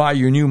 when you buy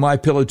your new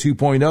MyPillow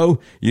 2.0,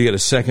 you get a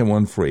second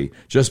one free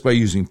just by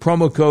using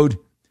promo code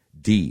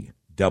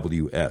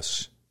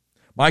DWS.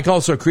 Mike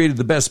also created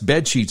the best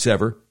bed sheets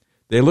ever.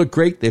 They look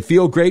great, they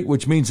feel great,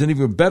 which means an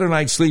even better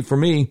night's sleep for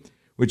me,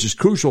 which is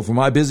crucial for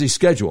my busy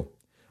schedule.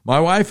 My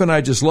wife and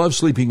I just love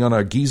sleeping on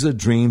our Giza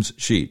Dreams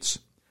sheets.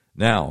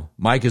 Now,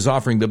 Mike is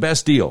offering the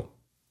best deal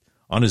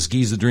on his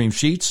Giza Dreams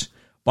sheets.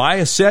 Buy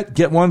a set,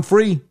 get one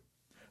free.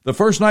 The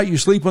first night you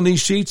sleep on these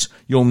sheets,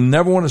 you'll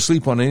never want to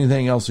sleep on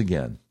anything else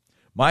again.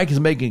 Mike is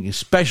making a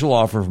special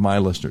offer for my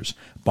listeners.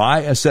 Buy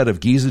a set of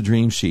Giza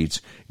Dream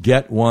sheets,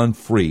 get one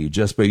free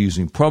just by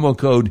using promo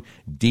code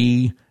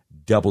DWS.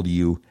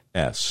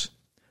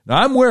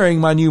 Now, I'm wearing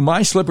my new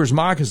My Slippers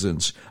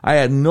moccasins. I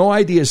had no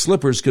idea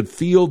slippers could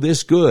feel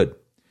this good.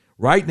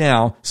 Right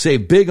now,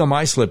 save big on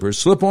My Slippers,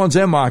 slip-ons,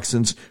 and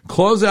moccasins,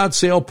 closeout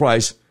sale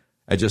price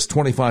at just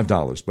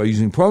 $25 by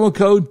using promo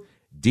code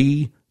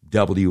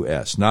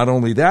DWS. Not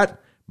only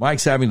that,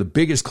 Mike's having the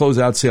biggest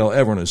closeout sale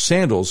ever on his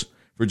sandals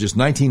for just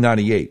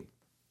 $19.98.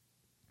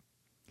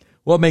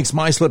 What makes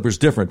My Slippers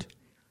different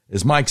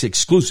is Mike's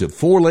exclusive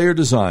 4-layer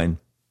design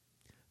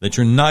that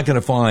you're not going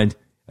to find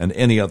in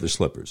any other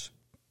slippers.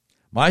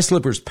 My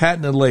Slippers'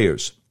 patented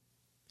layers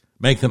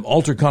make them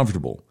ultra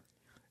comfortable,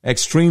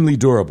 extremely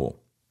durable,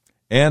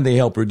 and they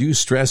help reduce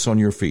stress on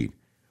your feet.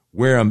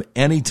 Wear them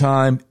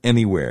anytime,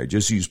 anywhere.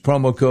 Just use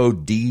promo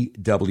code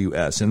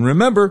DWS. And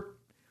remember,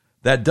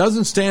 that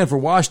doesn't stand for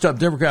washed-up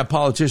Democrat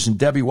politician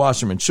Debbie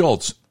Wasserman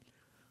Schultz.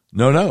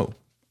 No.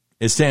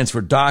 It stands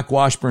for Doc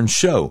Washburn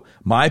Show.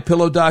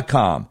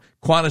 MyPillow.com.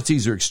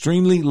 Quantities are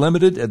extremely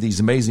limited at these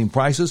amazing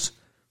prices,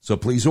 so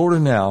please order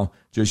now.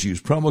 Just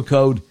use promo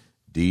code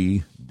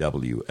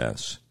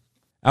DWS.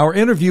 Our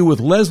interview with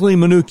Leslie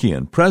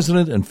Manookian,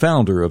 president and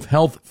founder of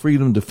Health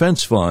Freedom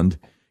Defense Fund,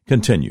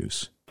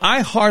 continues.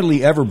 I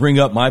hardly ever bring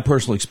up my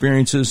personal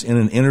experiences in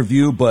an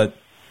interview, but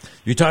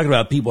you're talking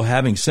about people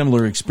having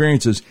similar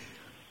experiences.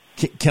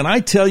 Can I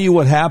tell you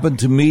what happened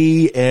to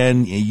me,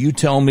 and you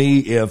tell me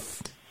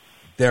if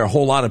there are a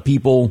whole lot of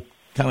people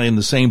kind of in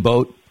the same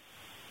boat?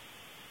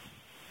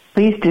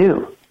 Please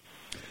do.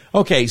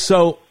 Okay,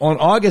 so on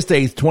August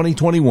 8th,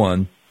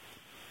 2021,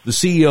 the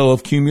CEO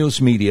of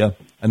Cumulus Media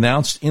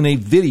announced in a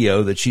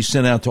video that she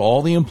sent out to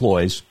all the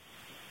employees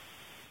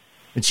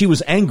that she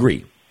was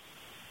angry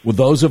with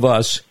those of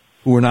us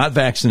who were not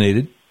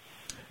vaccinated.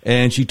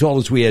 And she told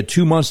us we had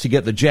 2 months to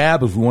get the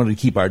jab if we wanted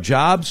to keep our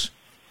jobs.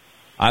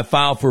 I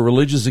filed for a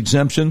religious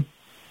exemption.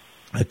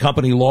 A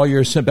company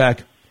lawyer sent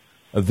back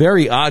a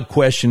very odd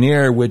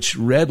questionnaire, which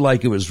read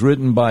like it was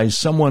written by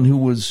someone who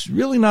was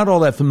really not all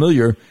that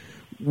familiar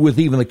with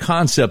even the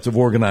concept of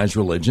organized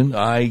religion.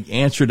 I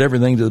answered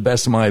everything to the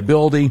best of my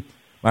ability.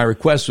 My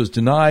request was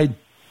denied.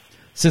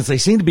 Since they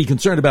seem to be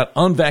concerned about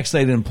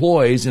unvaccinated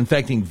employees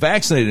infecting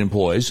vaccinated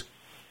employees,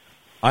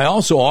 I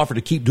also offered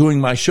to keep doing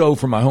my show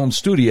from my home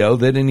studio.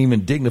 They didn't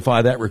even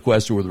dignify that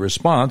request with a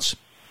response.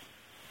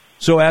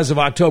 So as of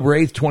October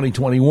 8th,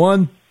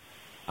 2021,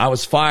 I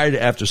was fired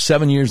after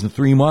 7 years and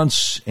 3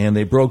 months, and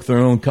they broke their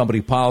own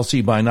company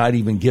policy by not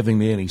even giving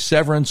me any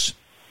severance.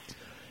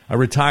 A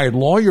retired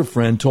lawyer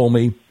friend told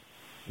me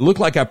it looked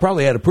like I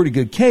probably had a pretty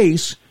good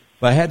case,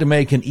 but I had to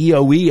make an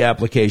EOE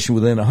application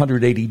within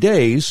 180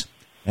 days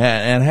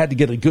and had to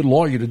get a good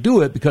lawyer to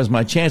do it because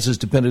my chances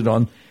depended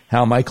on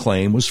how my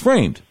claim was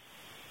framed.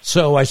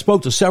 So I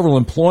spoke to several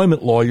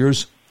employment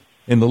lawyers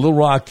in the Little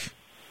Rock,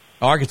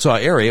 Arkansas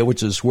area,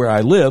 which is where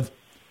I live,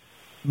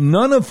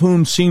 none of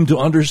whom seemed to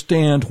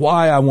understand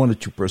why I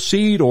wanted to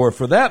proceed or,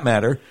 for that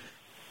matter,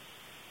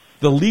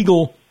 the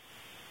legal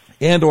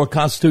and or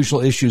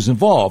constitutional issues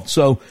involved.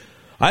 So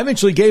I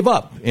eventually gave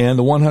up, and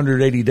the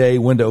 180-day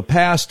window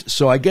passed,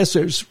 so I guess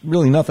there's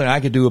really nothing I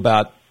could do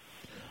about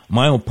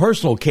my own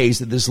personal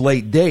case at this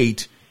late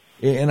date.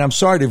 And I'm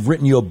sorry to have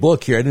written you a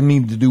book here. I didn't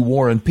mean to do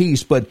War and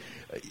Peace, but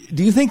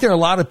do you think there are a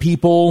lot of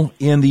people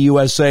in the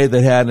USA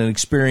that had an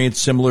experience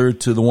similar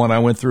to the one I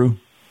went through?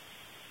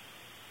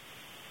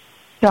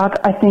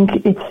 Doc, I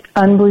think it's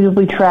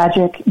unbelievably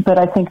tragic, but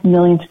I think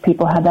millions of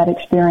people had that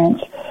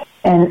experience.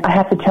 And I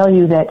have to tell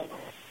you that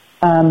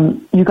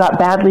you got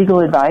bad legal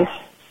advice.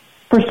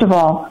 First of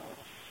all,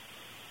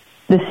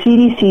 the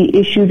CDC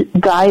issued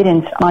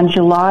guidance on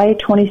July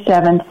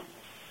 27th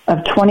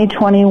of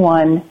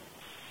 2021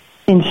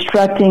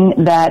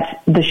 instructing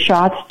that the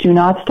shots do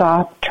not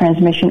stop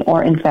transmission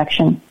or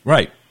infection.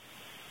 Right.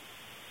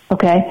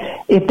 Okay?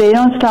 If they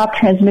don't stop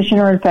transmission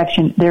or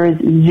infection, there is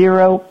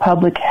zero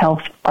public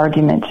health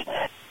argument.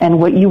 And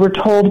what you were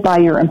told by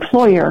your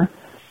employer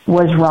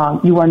was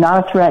wrong. You are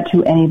not a threat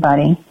to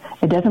anybody.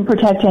 It doesn't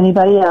protect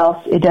anybody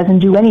else. It doesn't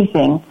do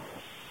anything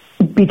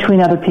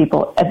between other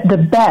people. At the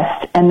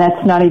best, and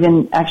that's not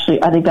even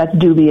actually, I think that's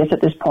dubious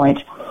at this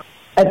point,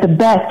 at the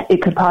best,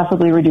 it could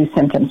possibly reduce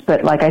symptoms.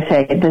 But like I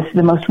say,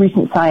 the most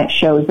recent science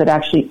shows that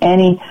actually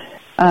any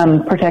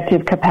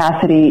protective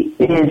capacity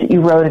is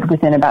eroded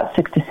within about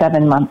 6 to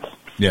 7 months.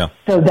 Yeah.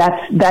 So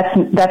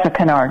that's a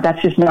canard.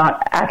 That's just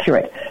not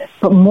accurate.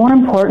 But more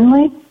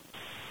importantly,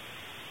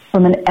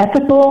 from an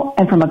ethical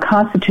and from a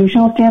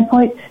constitutional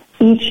standpoint,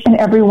 each and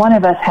every one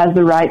of us has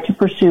the right to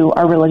pursue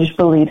our religious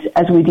beliefs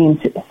as we deem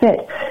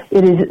fit.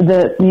 It is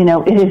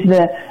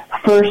the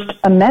First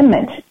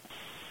Amendment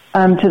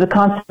to the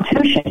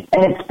Constitution,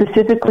 and it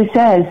specifically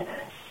says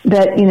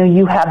that,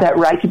 you have that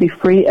right to be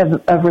free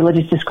of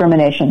religious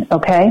discrimination,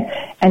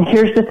 okay? And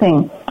here's the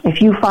thing.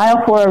 If you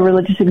file for a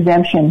religious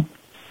exemption,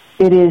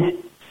 it is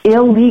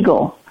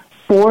illegal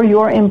for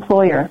your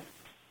employer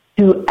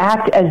to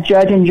act as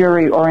judge and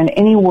jury or in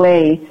any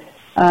way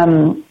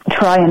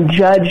try and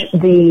judge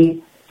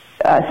the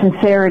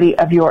sincerity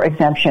of your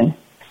exemption.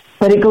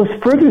 But it goes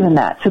further than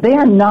that. So they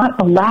are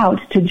not allowed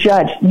to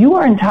judge. You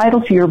are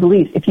entitled to your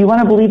beliefs. If you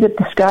want to believe that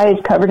the sky is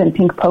covered in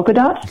pink polka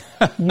dots,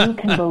 you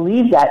can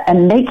believe that,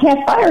 and they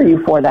can't fire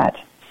you for that.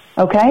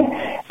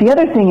 Okay? The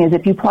other thing is,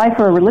 if you apply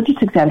for a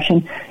religious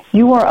exemption,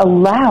 you are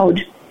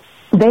allowed,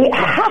 they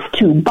have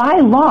to, by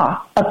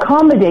law,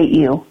 accommodate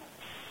you.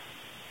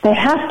 They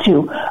have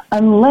to,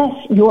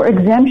 unless your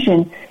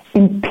exemption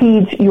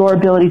impedes your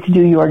ability to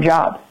do your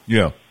job.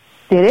 Yeah.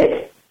 Did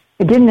it?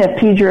 It didn't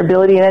impede your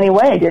ability in any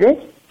way, did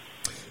it?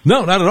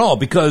 No, not at all,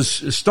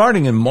 because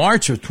starting in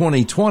March of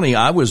 2020,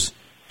 I was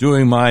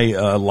doing my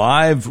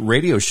live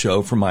radio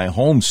show from my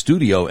home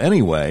studio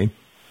anyway,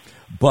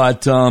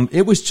 but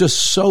it was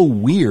just so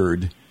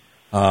weird,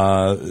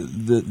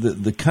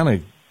 the kind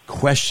of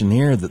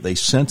questionnaire that they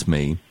sent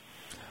me.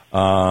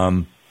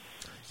 I'm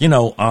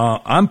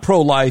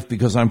pro-life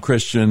because I'm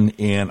Christian,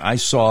 and I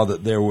saw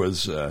that there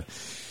was,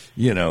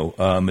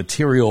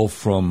 material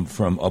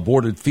from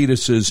aborted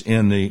fetuses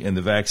in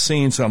the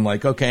vaccine. So I'm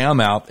like, okay, I'm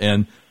out.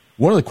 And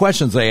one of the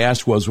questions they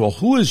asked was, well,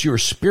 who is your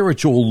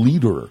spiritual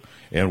leader?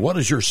 And what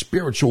does your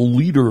spiritual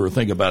leader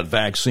think about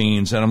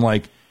vaccines? And I'm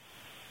like,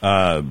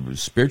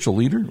 spiritual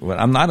leader? Well,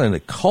 I'm not in a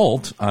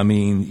cult. I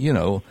mean,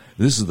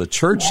 this is the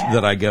church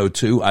that I go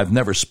to. I've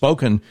never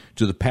spoken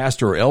to the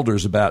pastor or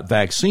elders about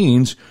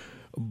vaccines,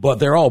 but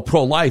they're all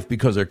pro-life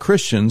because they're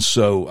Christians.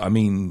 So, I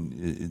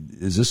mean,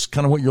 is this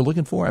kind of what you're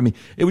looking for? I mean,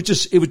 it was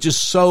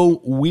just so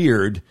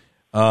weird.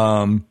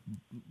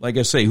 Like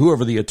I say,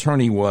 whoever the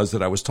attorney was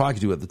that I was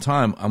talking to at the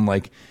time, I'm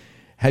like,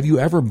 have you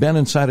ever been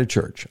inside a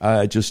church?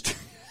 I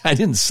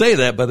didn't say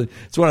that, but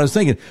it's what I was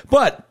thinking.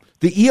 But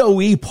the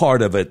EOE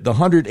part of it, the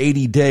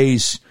 180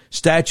 days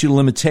statute of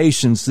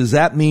limitations, does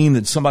that mean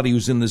that somebody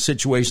who's in the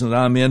situation that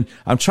I'm in,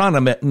 I'm trying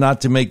to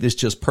not to make this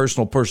just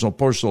personal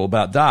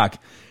about Doc,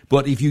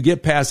 but if you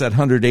get past that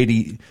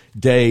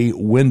 180-day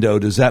window,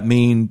 does that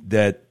mean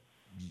that,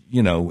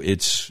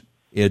 it's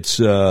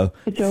over?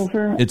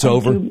 It's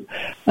over?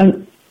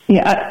 I'm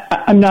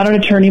not an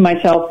attorney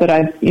myself, but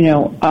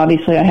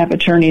obviously I have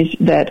attorneys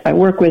that I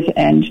work with,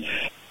 and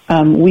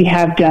we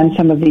have done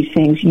some of these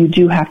things. You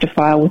do have to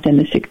file within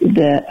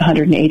the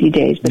 180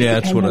 days. But yeah,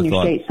 that's what I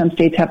thought. State. Some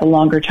states have a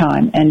longer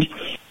time, and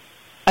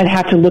I'd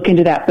have to look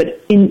into that.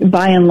 But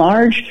by and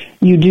large,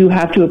 you do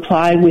have to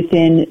apply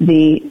within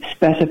the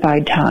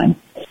specified time.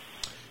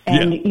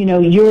 And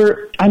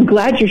I'm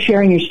glad you're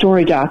sharing your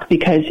story, Doc,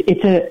 because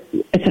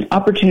it's an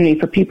opportunity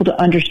for people to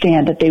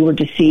understand that they were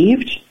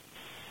deceived.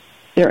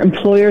 Their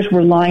employers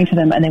were lying to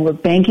them, and they were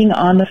banking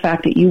on the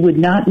fact that you would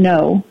not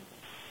know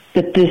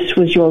that this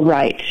was your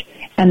right,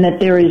 and that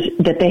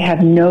they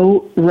have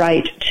no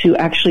right to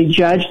actually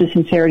judge the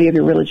sincerity of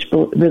your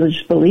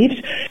religious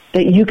beliefs.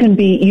 That you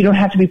don't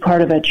have to be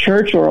part of a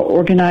church or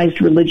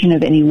organized religion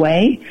of any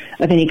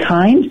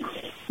kind.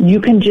 You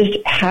can just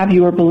have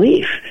your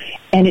belief,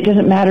 and it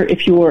doesn't matter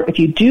if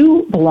you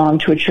do belong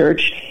to a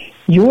church.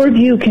 Your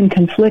view can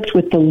conflict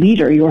with the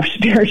leader, your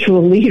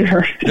spiritual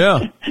leader.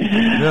 Yeah.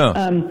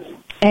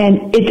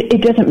 And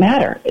it doesn't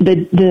matter.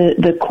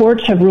 The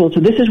courts have ruled. So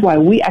this is why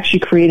we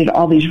actually created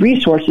all these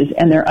resources,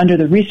 and they're under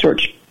the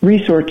resource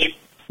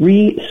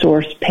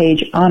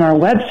page on our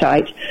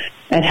website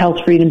at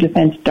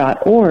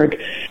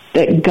healthfreedomdefense.org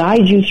that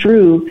guide you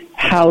through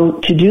how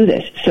to do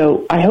this.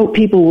 So I hope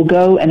people will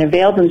go and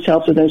avail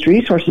themselves of those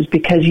resources,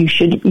 because you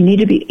need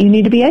to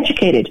be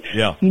educated.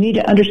 Yeah. You need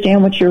to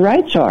understand what your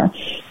rights are.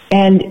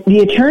 And the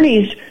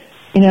attorneys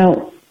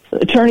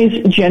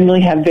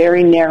generally have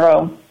very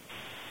narrow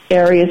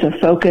areas of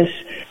focus,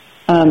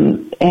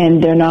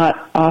 and they're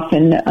not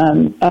often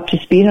up to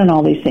speed on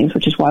all these things,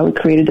 which is why we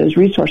created those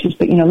resources.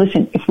 But,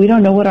 listen, if we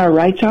don't know what our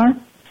rights are,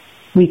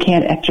 we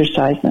can't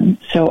exercise them.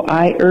 So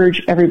I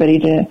urge everybody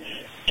to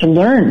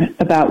learn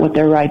about what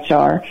their rights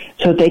are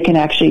so they can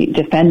actually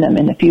defend them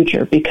in the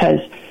future, because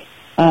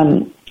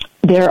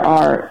there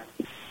are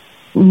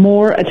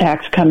more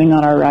attacks coming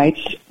on our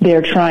rights.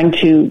 They're trying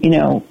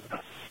to,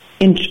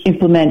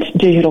 implement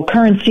digital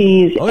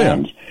currencies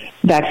and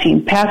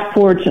vaccine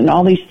passports and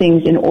all these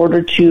things in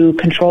order to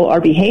control our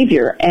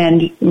behavior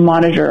and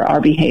monitor our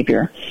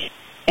behavior.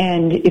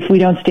 And if we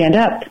don't stand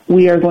up,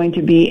 we are going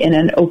to be in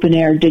an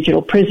open-air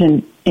digital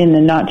prison in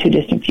the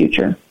not-too-distant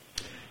future.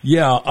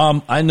 Yeah,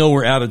 I know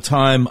we're out of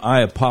time. I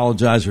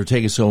apologize for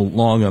taking so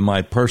long on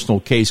my personal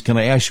case. Can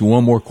I ask you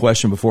one more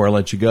question before I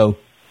let you go?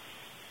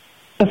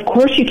 Of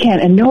course you can,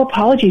 and no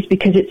apologies,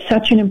 because it's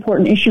such an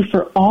important issue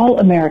for all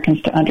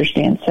Americans to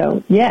understand.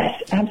 So, yes,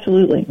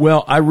 absolutely.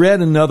 Well, I read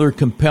another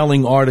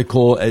compelling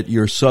article at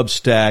your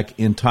Substack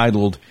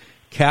entitled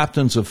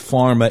Captains of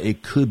Pharma,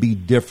 It Could Be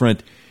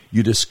Different.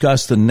 You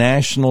discussed the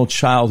National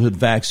Childhood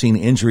Vaccine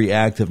Injury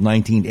Act of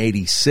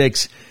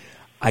 1986.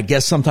 I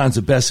guess sometimes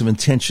the best of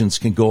intentions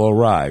can go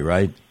awry,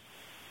 right?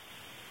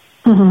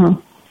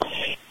 Mm-hmm.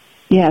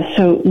 Yeah,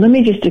 so let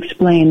me just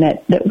explain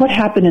that what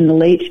happened in the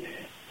late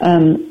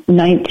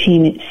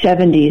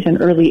 1970s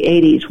and early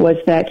 80s was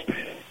that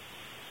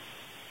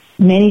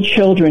many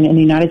children in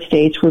the United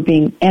States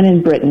and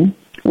in Britain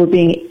were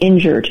being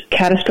injured,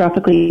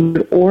 catastrophically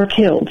injured or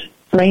killed,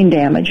 brain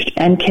damaged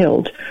and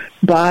killed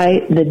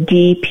by the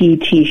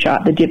DPT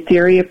shot, the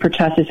diphtheria,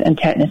 pertussis, and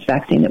tetanus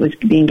vaccine that was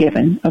being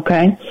given,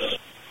 okay?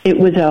 It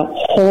was a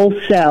whole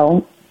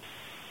cell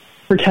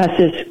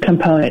pertussis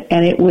component,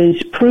 and it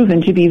was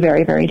proven to be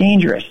very, very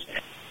dangerous.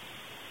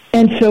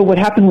 And so what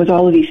happened was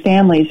all of these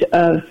families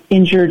of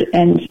injured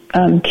and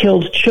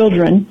killed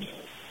children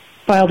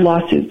filed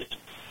lawsuits.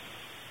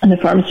 And the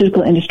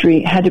pharmaceutical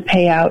industry had to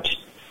pay out,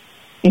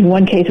 in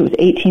one case it was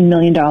 $18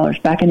 million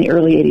back in the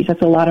early 80s.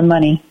 That's a lot of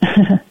money.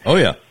 Oh,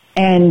 yeah.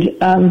 And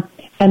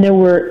there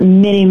were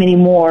many, many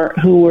more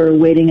who were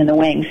waiting in the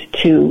wings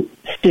to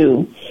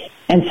sue.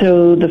 And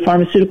so the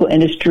pharmaceutical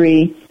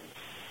industry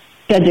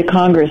said to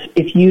Congress,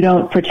 if you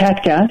don't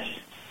protect us,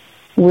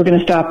 we're going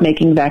to stop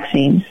making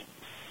vaccines.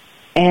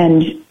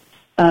 And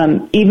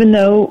Even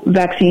though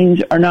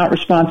vaccines are not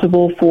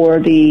responsible for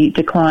the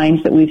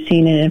declines that we've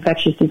seen in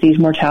infectious disease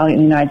mortality in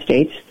the United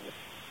States,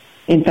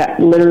 in fact,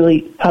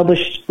 literally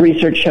published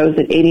research shows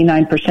that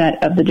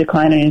 89% of the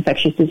decline in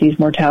infectious disease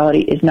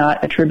mortality is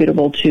not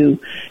attributable to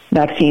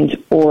vaccines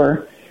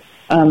or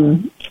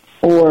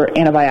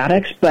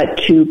antibiotics, but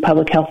to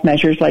public health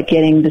measures like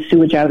getting the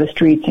sewage out of the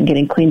streets and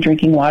getting clean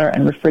drinking water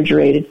and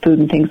refrigerated food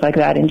and things like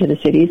that into the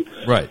cities.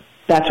 Right.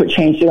 That's what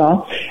changed it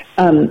all.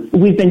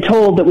 We've been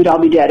told that we'd all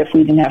be dead if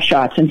we didn't have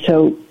shots, and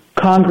so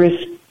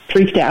Congress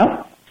freaked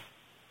out,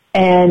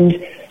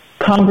 and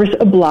Congress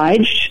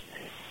obliged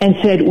and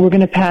said, we're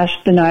going to pass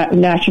the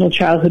National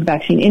Childhood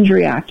Vaccine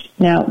Injury Act.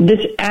 Now,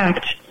 this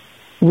act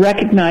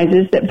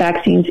recognizes that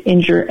vaccines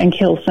injure and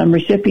kill some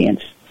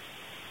recipients,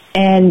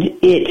 and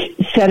it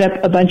set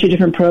up a bunch of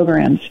different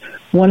programs.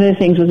 One of the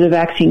things was a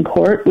vaccine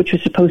court, which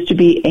was supposed to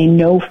be a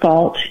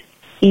no-fault,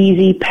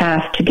 easy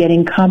path to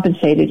getting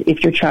compensated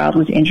if your child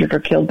was injured or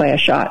killed by a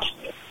shot.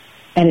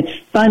 And it's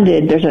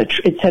funded,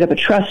 it set up a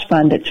trust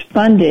fund that's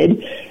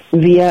funded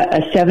via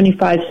a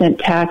 75-cent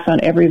tax on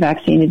every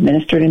vaccine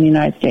administered in the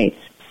United States.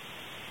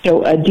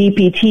 So a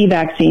DPT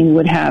vaccine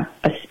would have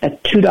a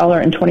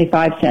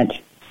 $2.25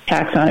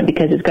 tax on it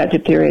because it's got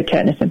diphtheria,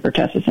 tetanus, and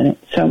pertussis in it.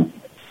 So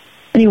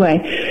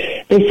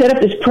anyway, they set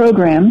up this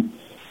program.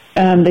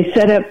 They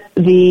set up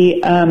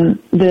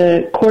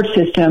the court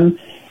system,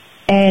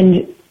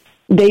 and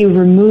they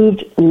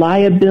removed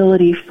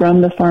liability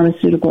from the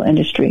pharmaceutical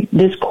industry.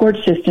 This court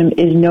system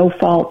is no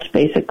fault,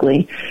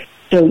 basically.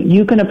 So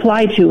you can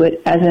apply to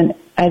it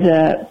as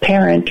a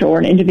parent or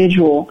an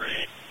individual,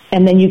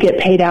 and then you get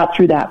paid out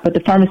through that. But the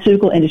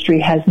pharmaceutical industry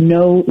has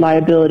no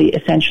liability,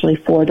 essentially,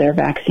 for their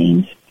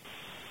vaccines.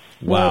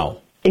 Wow.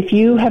 Well, if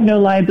you have no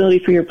liability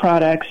for your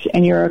products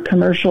and you're a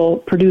commercial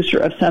producer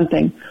of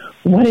something,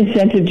 what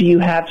incentive do you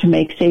have to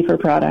make safer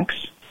products?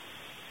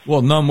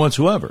 Well, none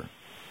whatsoever.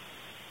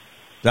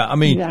 I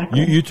mean,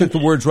 exactly. You took the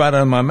words right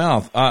out of my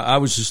mouth. I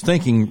was just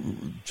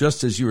thinking,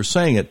 just as you were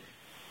saying it,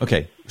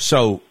 okay,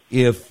 so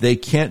if they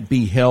can't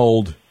be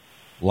held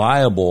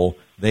liable,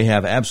 they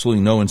have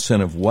absolutely no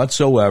incentive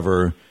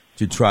whatsoever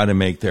to try to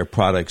make their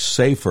products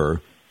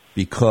safer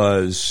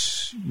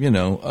because,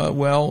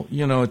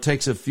 it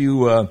takes a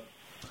few,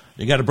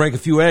 you got to break a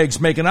few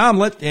eggs, make an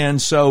omelet, and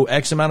so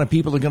X amount of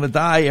people are going to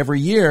die every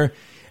year.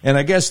 And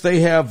I guess they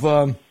have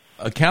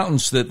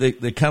accountants that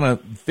they kind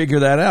of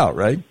figure that out,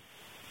 right?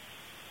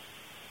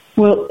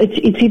 Well,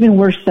 it's even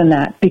worse than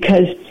that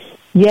because,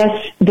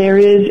 yes,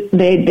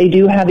 they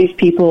do have these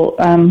people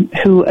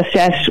who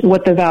assess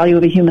what the value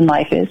of a human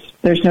life is.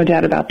 There's no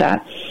doubt about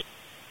that.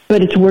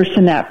 But it's worse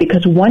than that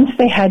because once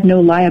they had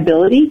no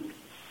liability,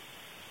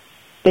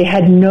 they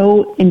had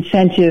no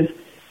incentive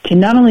to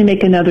not only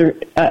make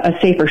a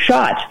safer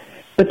shot,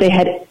 but they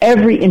had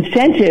every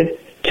incentive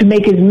to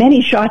make as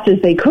many shots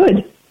as they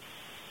could.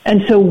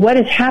 And so what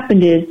has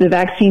happened is the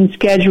vaccine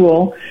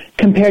schedule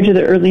compared to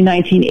the early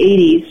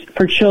 1980s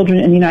for children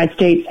in the United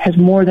States has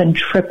more than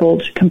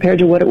tripled compared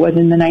to what it was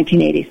in the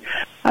 1980s.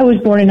 I was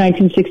born in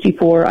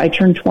 1964. I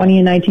turned 20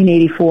 in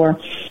 1984.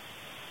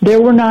 There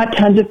were not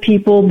tons of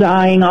people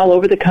dying all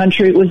over the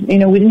country. It was, we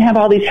didn't have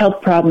all these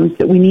health problems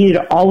that we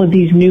needed all of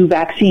these new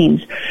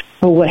vaccines.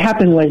 But what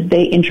happened was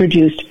they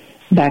introduced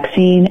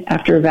vaccine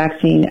after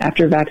vaccine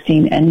after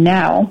vaccine, and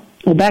now,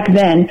 well, back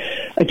then,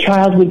 a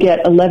child would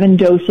get 11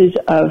 doses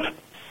of,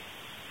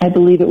 I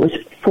believe it was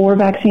 4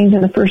 vaccines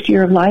in the first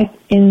year of life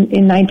in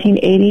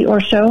 1980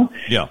 or so.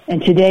 Yeah.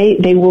 And today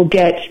they will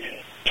get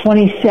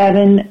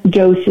 27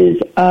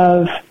 doses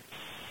of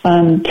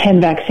 10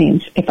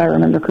 vaccines, if I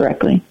remember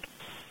correctly,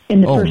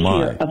 in the first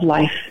year of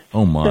life.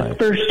 Oh, my. The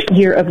first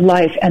year of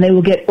life. And they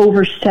will get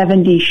over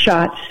 70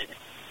 shots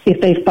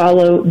if they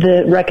follow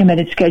the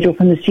recommended schedule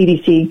from the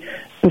CDC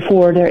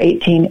before they're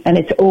 18. And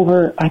it's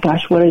over,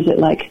 what is it,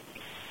 like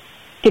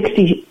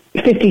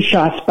 50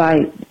 shots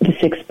by the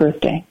 6th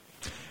birthday.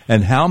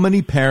 And how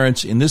many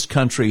parents in this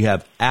country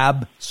have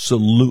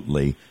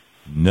absolutely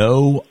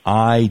no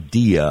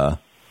idea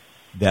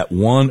that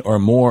one or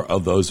more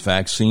of those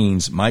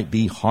vaccines might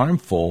be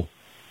harmful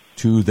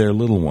to their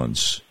little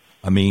ones?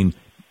 I mean,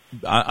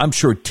 I'm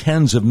sure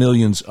tens of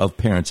millions of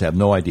parents have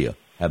no idea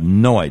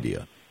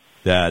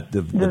that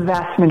the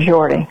vast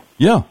majority.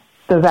 Yeah.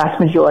 The vast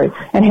majority.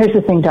 And here's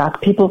the thing,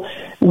 Doc.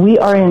 We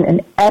are in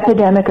an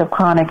epidemic of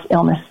chronic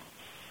illness.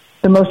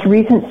 The most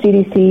recent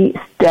CDC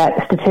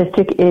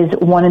statistic is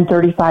 1 in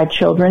 35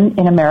 children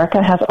in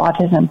America has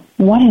autism.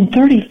 1 in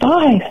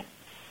 35.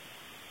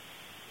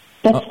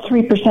 That's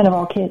 3% of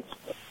all kids.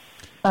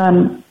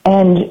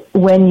 And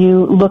when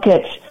you look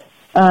at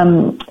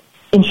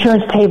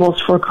insurance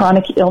tables for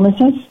chronic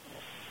illnesses,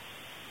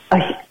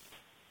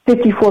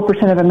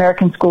 54% of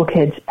American school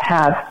kids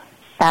have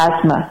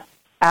asthma,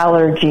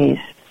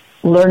 allergies,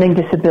 learning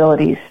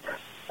disabilities,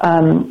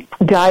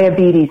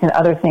 diabetes, and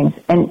other things.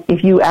 And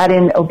if you add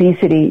in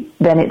obesity,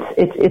 then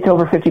it's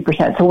over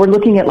 50%. So we're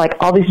looking at like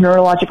all these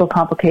neurological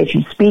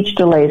complications, speech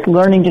delays,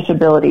 learning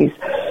disabilities,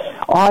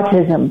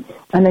 autism,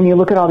 and then you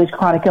look at all these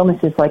chronic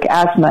illnesses like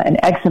asthma and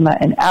eczema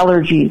and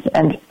allergies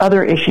and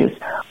other issues.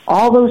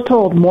 all those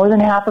told, more than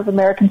half of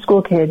American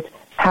school kids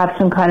have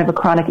some kind of a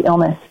chronic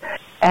illness.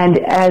 And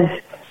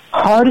as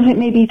hard as it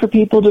may be for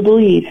people to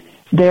believe,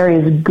 there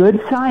is good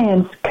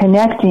science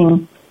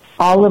connecting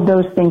all of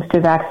those things to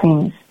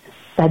vaccines.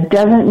 That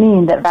doesn't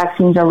mean that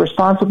vaccines are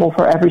responsible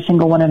for every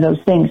single one of those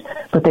things,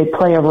 but they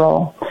play a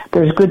role.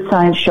 There's good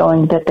science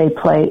showing that they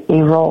play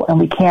a role, and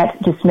we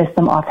can't dismiss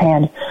them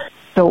offhand.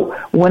 So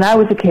when I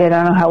was a kid,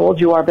 I don't know how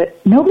old you are,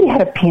 but nobody had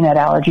a peanut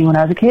allergy when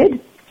I was a kid.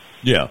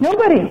 Yeah.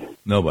 Nobody,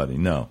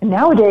 no. And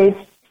nowadays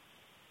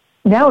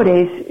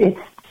it's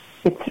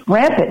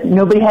rampant.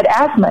 Nobody had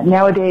asthma.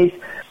 Nowadays,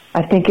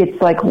 I think it's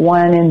like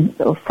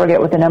forget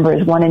what the number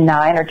is, 1 in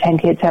 9 or 10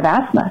 kids have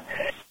asthma.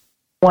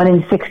 1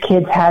 in 6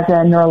 kids has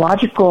a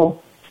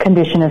neurological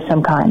condition of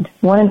some kind.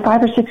 1 in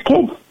 5 or 6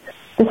 kids.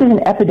 This is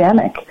an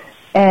epidemic.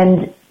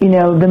 And,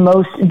 the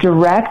most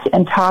direct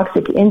and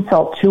toxic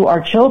insult to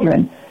our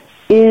children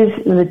is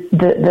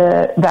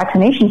the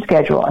vaccination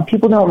schedule. And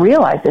people don't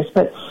realize this,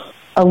 but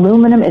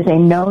aluminum is a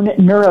known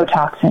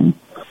neurotoxin.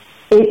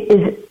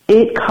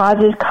 It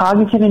causes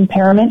cognitive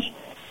impairment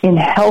in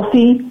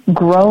healthy,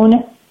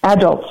 grown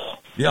adults.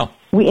 Yeah.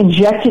 We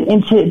inject it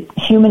into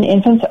human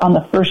infants on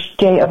the first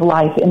day of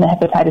life in the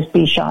hepatitis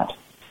B shot.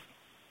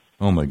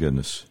 Oh, my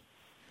goodness.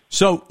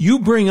 So you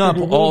bring up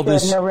all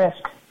this. No risk.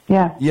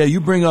 Yeah. Yeah,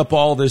 you bring up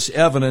all this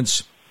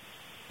evidence,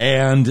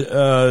 and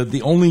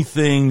the only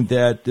thing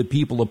that the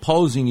people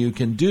opposing you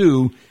can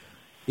do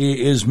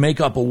is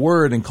make up a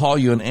word and call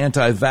you an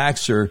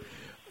anti-vaxxer.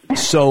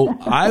 So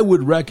I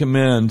would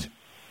recommend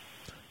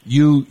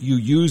you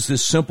use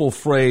this simple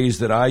phrase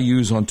that I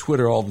use on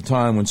Twitter all the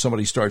time when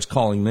somebody starts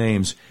calling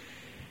names.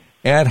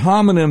 Ad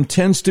hominem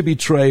tends to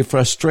betray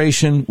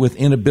frustration with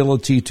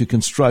inability to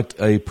construct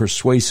a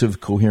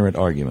persuasive, coherent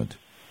argument.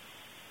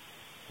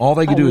 All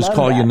they can do is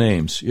call you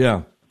names.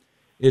 Yeah.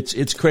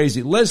 It's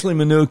crazy. Leslie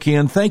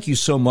Manookian, thank you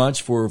so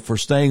much for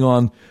staying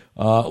on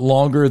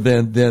longer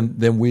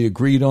than we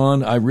agreed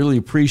on. I really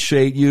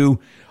appreciate you.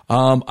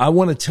 I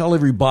want to tell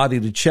everybody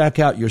to check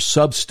out your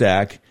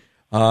Substack.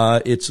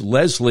 It's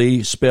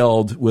Leslie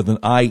spelled with an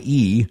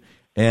I-E,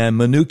 and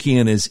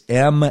Manookian is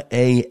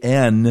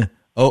Manookian.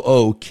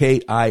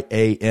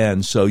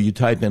 So you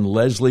type in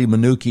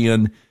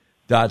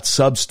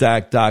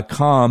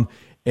lesliemanookian.substack.com.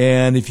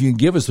 And if you can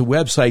give us the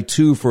website,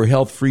 too, for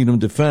Health Freedom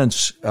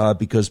Defense,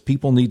 because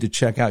people need to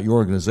check out your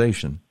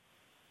organization.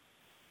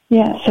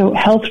 Yeah, so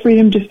Health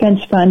Freedom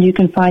Defense Fund, you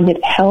can find it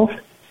at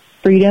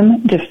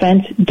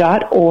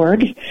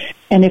healthfreedomdefense.org.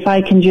 And if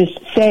I can just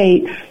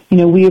say,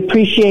 we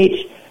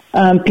appreciate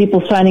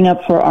people signing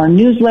up for our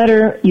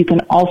newsletter. You can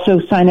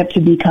also sign up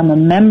to become a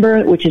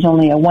member, which is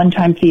only a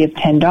one-time fee of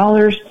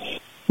 $10.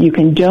 You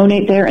can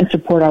donate there and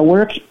support our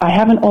work. I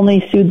haven't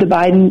only sued the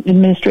Biden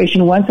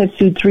administration once. I've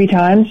sued 3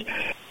 times.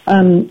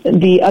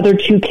 The other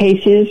 2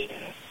 cases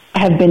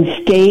have been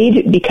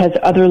stayed because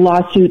other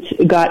lawsuits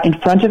got in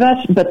front of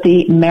us, but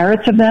the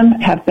merits of them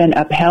have been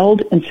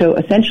upheld. And so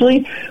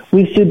essentially,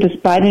 we've sued the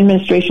Biden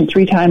administration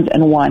 3 times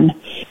and won.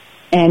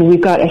 And we've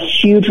got a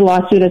huge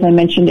lawsuit, as I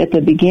mentioned at the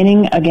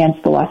beginning,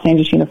 against the Los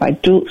Angeles Unified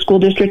School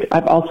District.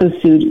 I've also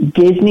sued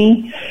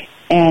Disney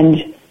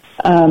and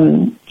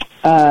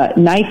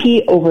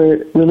Nike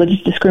over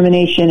religious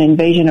discrimination,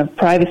 invasion of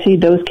privacy.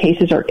 Those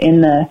cases are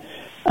in the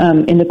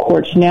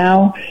courts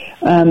now,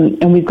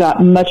 and we've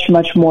got much,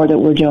 much more that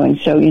we're doing.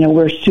 So,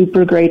 we're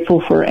super grateful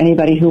for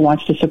anybody who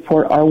wants to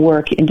support our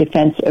work in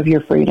defense of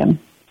your freedom.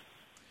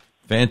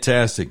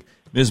 Fantastic.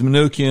 Ms.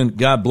 Manookian,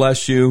 God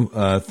bless you.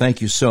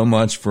 Thank you so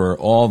much for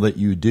all that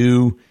you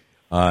do.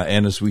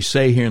 And as we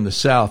say here in the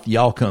South,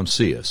 y'all come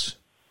see us.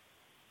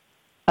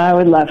 I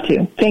would love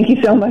to. Thank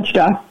you so much,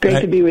 Doc.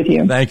 Great to be with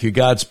you. Thank you.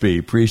 Godspeed.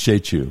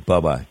 Appreciate you.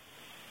 Bye-bye.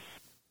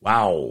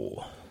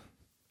 Wow.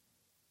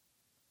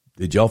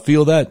 Did y'all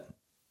feel that?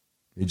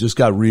 It just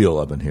got real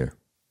up in here.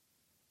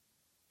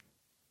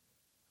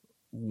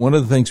 One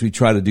of the things we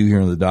try to do here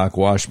on the Doc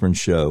Washburn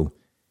Show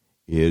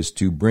is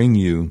to bring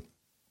you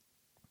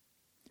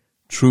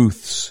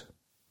truths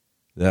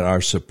that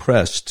are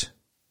suppressed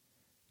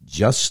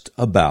just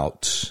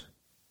about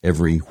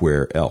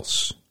everywhere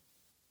else.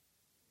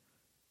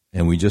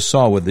 And we just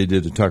saw what they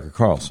did to Tucker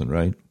Carlson,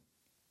 right?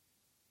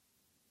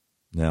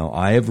 Now,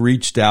 I have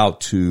reached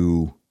out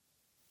to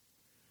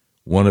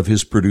one of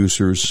his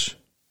producers.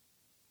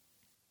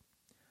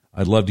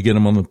 I'd love to get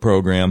him on the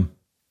program.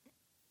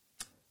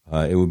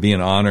 It would be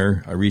an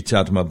honor. I reached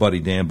out to my buddy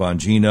Dan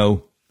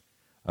Bongino.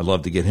 I'd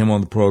love to get him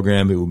on the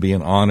program. It would be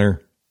an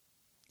honor.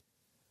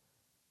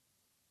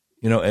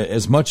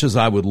 As much as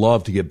I would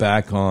love to get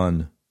back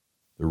on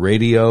the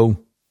radio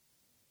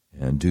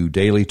and do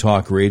daily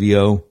talk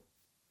radio,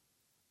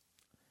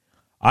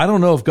 I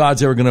don't know if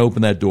God's ever going to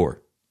open that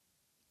door.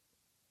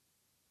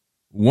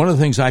 One of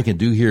the things I can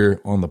do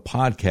here on the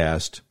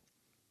podcast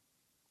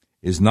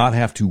is not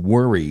have to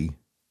worry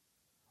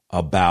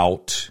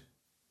about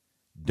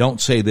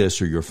don't say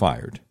this or you're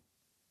fired.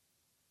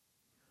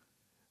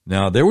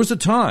 Now, there was a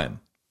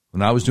time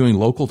when I was doing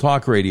local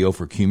talk radio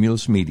for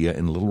Cumulus Media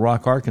in Little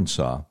Rock,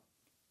 Arkansas.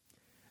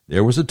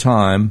 There was a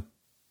time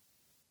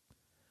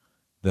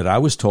that I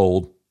was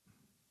told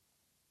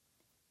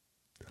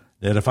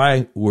that if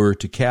I were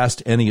to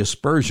cast any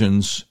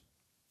aspersions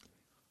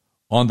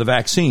on the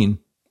vaccine,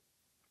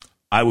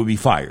 I would be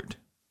fired.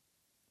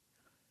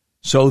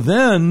 So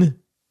then,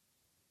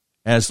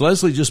 as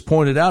Leslie just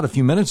pointed out a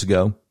few minutes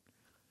ago,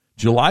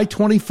 July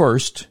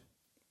 21st,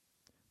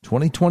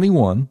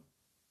 2021,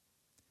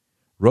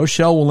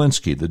 Rochelle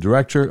Walensky, the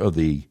director of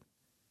the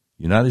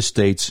United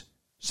States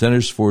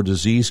Centers for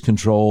Disease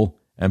Control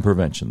and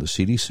Prevention, the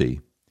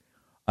CDC,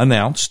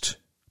 announced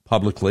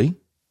publicly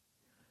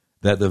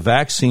that the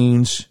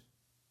vaccines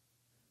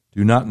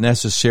do not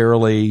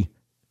necessarily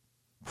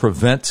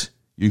prevent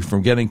you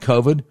from getting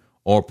COVID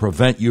or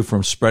prevent you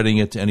from spreading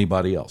it to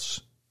anybody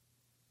else.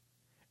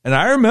 And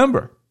I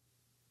remember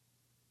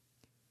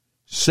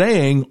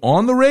saying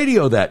on the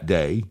radio that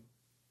day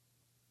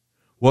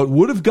what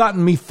would have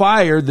gotten me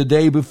fired the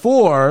day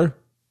before,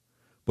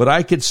 but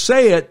I could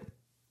say it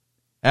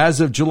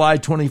as of July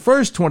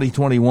 21st,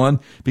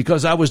 2021,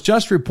 because I was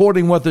just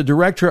reporting what the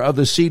director of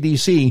the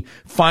CDC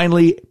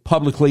finally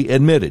publicly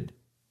admitted.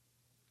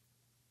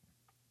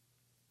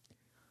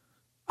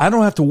 I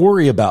don't have to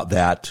worry about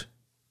that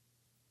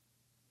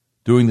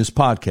doing this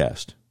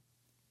podcast.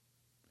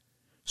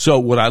 So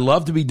would I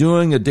love to be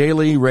doing a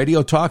daily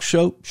radio talk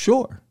show?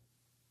 Sure.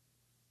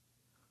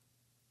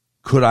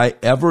 Could I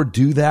ever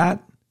do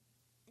that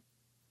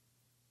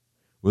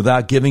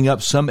without giving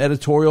up some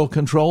editorial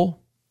control?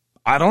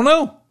 I don't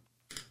know.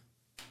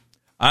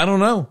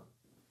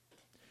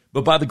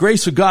 But by the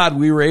grace of God,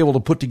 we were able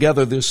to put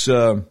together this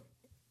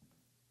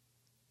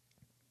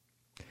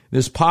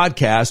this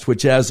podcast,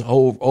 which has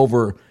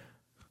over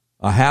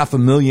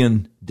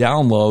 500,000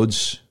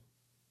 downloads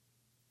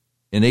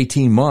in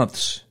 18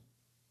 months.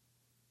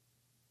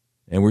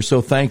 And we're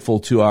so thankful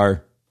to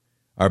our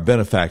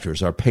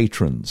benefactors, our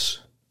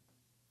patrons.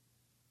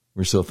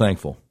 We're so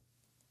thankful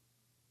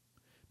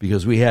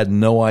because we had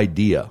no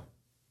idea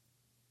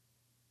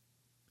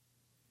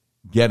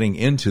getting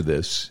into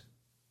this,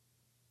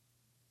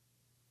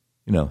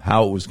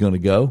 how it was going to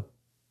go.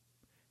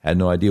 Had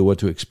no idea what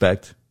to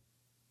expect.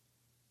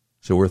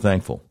 So we're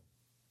thankful.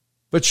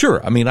 But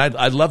sure,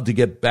 I'd love to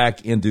get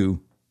back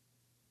into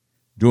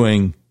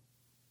doing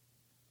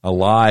a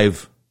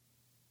live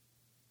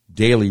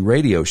daily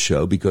radio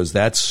show because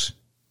that's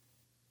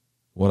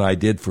what I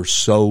did for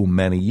so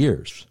many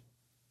years.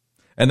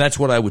 And that's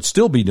what I would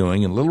still be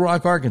doing in Little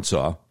Rock,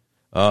 Arkansas,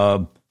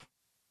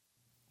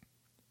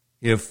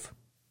 if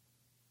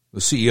the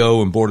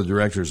CEO and board of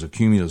directors of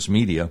Cumulus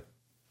Media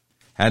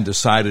had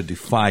decided to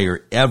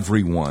fire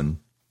everyone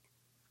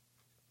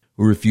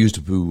who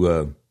refused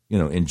to,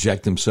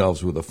 inject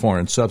themselves with a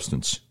foreign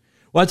substance.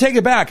 Well, I take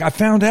it back. I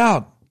found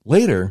out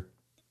later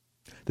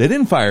they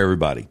didn't fire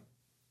everybody.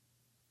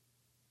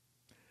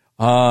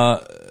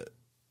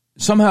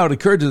 Somehow it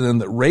occurred to them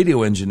that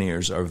radio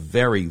engineers are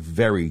very,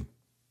 very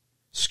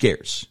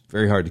scarce,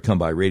 very hard to come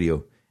by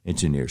radio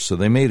engineers. So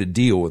they made a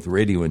deal with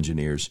radio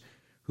engineers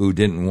who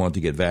didn't want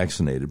to get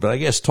vaccinated. But I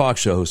guess talk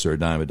show hosts are a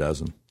dime a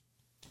dozen.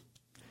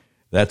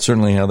 That's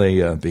certainly how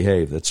they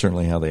behave. That's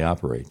certainly how they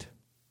operate.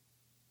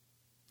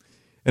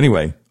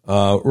 Anyway,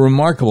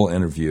 remarkable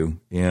interview.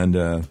 And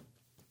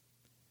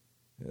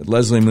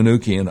Leslie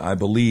Manookian, I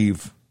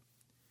believe,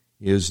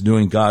 is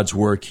doing God's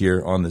work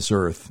here on this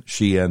earth,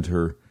 she and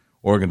her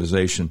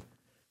organization.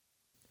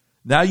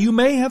 Now, you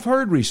may have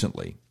heard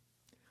recently,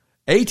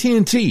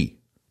 AT&T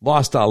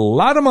lost a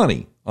lot of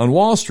money on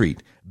Wall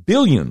Street,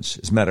 billions,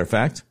 as a matter of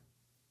fact,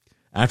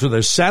 after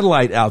their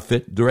satellite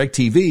outfit,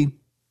 DirecTV,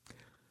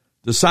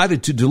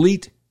 decided to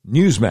delete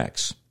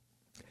Newsmax.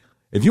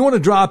 If you want to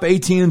drop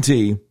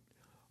AT&T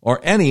or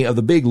any of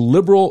the big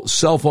liberal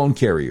cell phone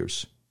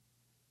carriers,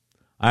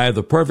 I have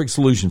the perfect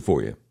solution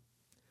for you.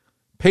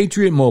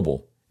 Patriot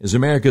Mobile is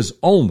America's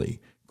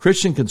only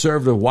Christian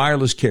conservative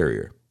wireless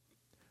carrier.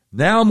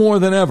 Now more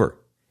than ever,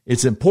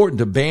 it's important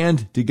to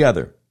band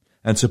together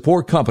and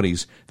support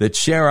companies that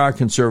share our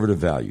conservative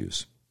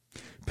values.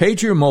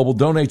 Patriot Mobile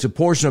donates a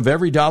portion of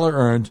every dollar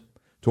earned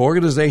to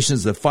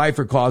organizations that fight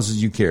for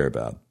causes you care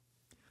about.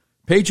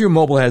 Patriot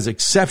Mobile has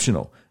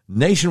exceptional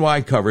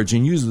nationwide coverage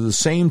and uses the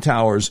same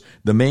towers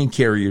the main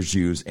carriers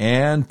use,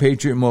 and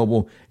Patriot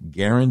Mobile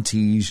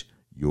guarantees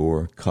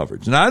your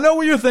coverage. Now, I know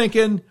what you're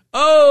thinking.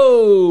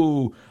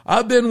 Oh,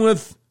 I've been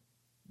with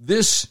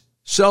this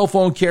cell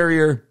phone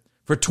carrier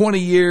for 20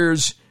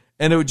 years,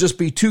 and it would just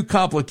be too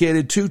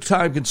complicated, too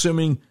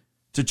time-consuming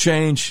to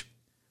change.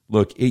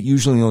 Look, it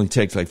usually only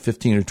takes like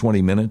 15 or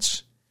 20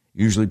 minutes,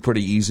 usually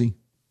pretty easy.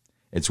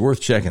 It's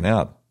worth checking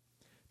out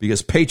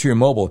because Patriot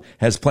Mobile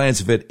has plans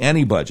to fit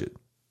any budget,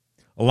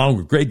 along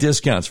with great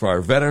discounts for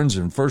our veterans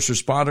and first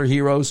responder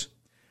heroes,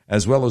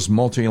 as well as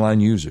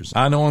multi-line users.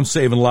 I know I'm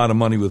saving a lot of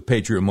money with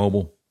Patriot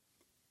Mobile.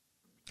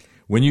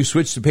 When you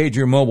switch to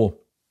Patriot Mobile,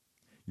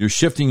 you're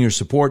shifting your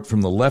support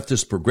from the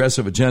leftist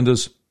progressive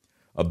agendas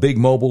of Big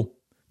Mobile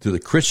to the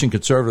Christian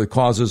conservative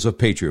causes of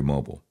Patriot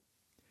Mobile.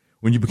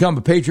 When you become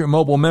a Patriot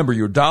Mobile member,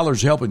 your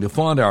dollars are helping to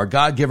fund our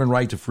God-given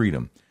right to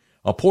freedom.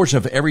 A portion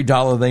of every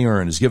dollar they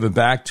earn is given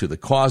back to the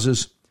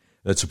causes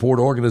that support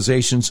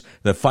organizations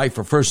that fight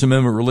for First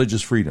Amendment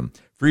religious freedom,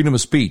 freedom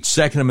of speech,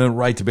 Second Amendment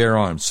right to bear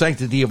arms,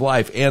 sanctity of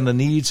life, and the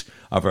needs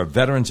of our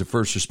veterans and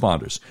first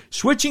responders.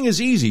 Switching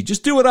is easy.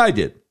 Just do what I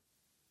did.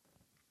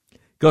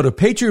 Go to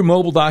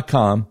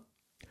patriotmobile.com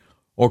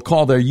or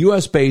call their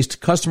U.S.-based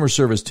customer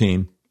service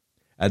team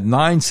at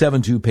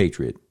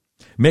 972-PATRIOT.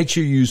 Make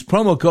sure you use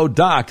promo code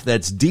DOC,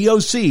 that's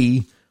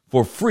DOC,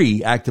 for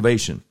free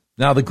activation.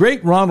 Now, the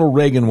great Ronald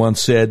Reagan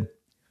once said,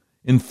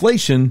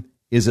 inflation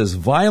is as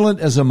violent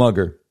as a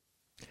mugger,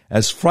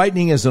 as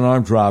frightening as an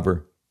armed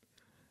robber,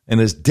 and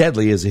as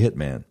deadly as a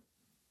hitman.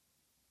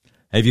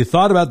 Have you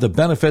thought about the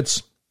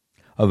benefits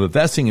of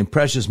investing in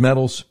precious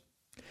metals?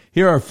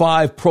 Here are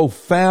 5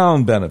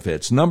 profound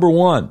benefits. Number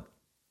 1,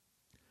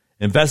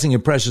 investing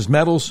in precious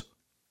metals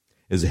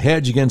is a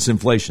hedge against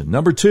inflation.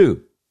 Number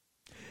 2,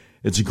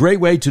 it's a great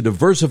way to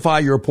diversify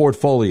your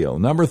portfolio.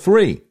 Number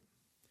 3,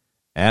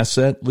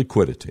 asset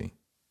liquidity.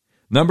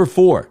 Number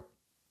 4,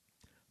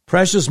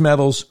 precious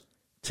metals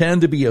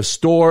tend to be a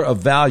store of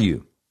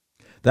value.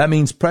 That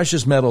means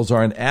precious metals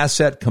are an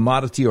asset,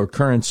 commodity, or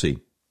currency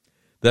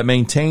that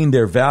maintain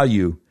their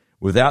value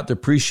without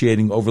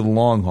depreciating over the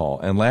long haul.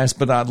 And last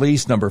but not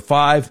least, number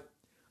 5,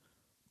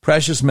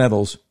 precious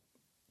metals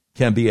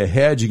can be a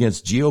hedge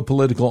against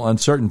geopolitical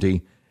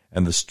uncertainty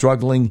and the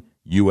struggling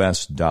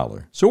U.S.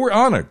 dollar. So we're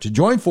honored to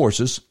join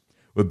forces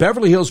with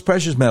Beverly Hills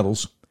Precious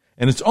Metals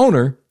and its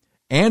owner,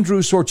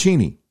 Andrew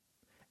Sorcini.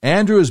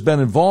 Andrew has been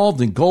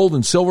involved in gold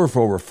and silver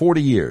for over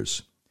 40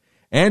 years.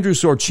 Andrew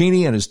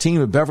Sorcini and his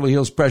team at Beverly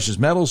Hills Precious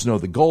Metals know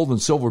the gold and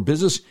silver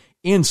business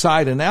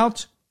inside and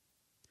out.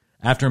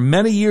 After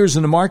many years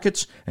in the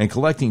markets and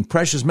collecting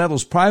precious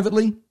metals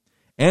privately,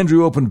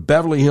 Andrew opened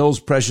Beverly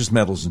Hills Precious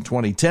Metals in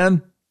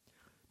 2010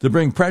 to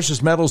bring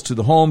precious metals to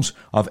the homes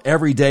of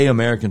everyday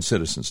American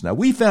citizens. Now,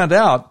 we found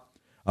out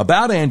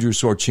about Andrew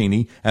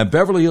Sorcini and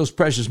Beverly Hills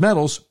Precious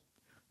Metals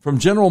from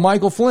General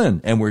Michael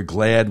Flynn, and we're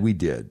glad we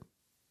did.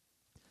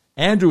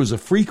 Andrew is a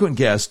frequent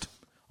guest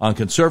on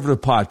conservative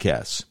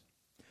podcasts.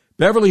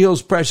 Beverly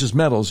Hills Precious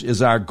Metals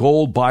is our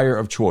gold buyer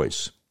of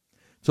choice.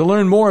 To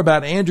learn more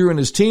about Andrew and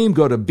his team,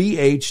 go to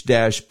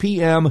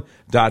bh-pm.com.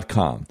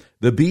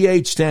 The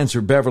BH stands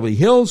for Beverly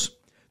Hills.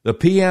 The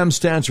PM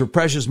stands for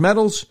Precious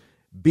Metals.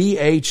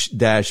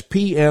 bh-pm.com.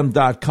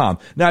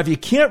 Now, if you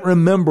can't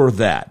remember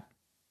that,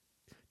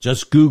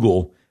 just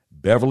Google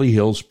Beverly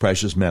Hills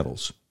Precious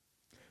Metals.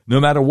 No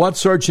matter what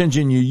search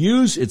engine you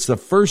use, it's the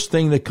first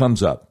thing that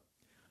comes up.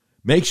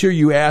 Make sure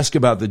you ask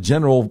about the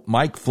General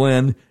Mike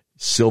Flynn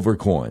silver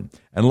coin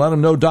and let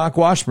him know Doc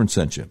Washburn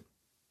sent you.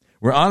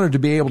 We're honored to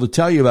be able to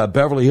tell you about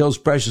Beverly Hills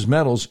Precious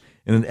Metals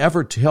in an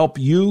effort to help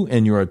you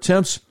in your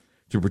attempts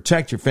to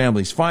protect your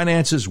family's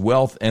finances,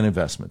 wealth, and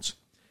investments.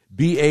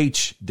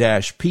 bh-pm.com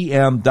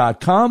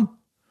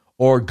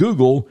or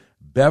Google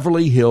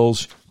Beverly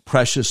Hills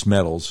Precious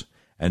Metals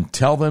and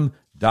tell them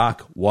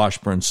Doc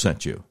Washburn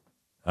sent you.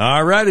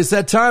 All right, it's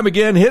that time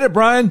again. Hit it,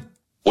 Brian.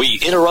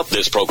 We interrupt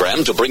this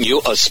program to bring you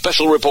a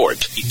special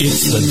report.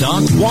 It's the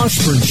Doc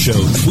Washburn Show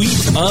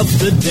Tweet of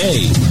the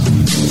Day.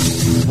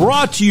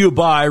 Brought to you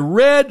by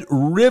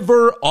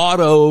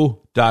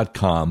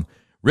RedRiverAuto.com.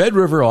 Red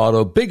River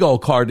Auto, big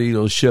old car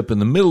dealership in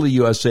the middle of the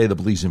USA that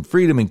believes in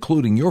freedom,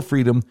 including your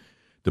freedom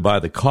to buy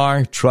the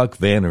car, truck,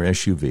 van, or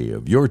SUV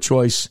of your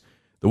choice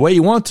the way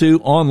you want to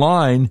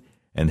online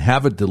and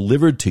have it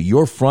delivered to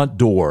your front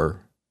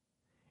door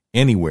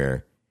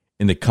anywhere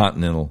in the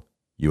continental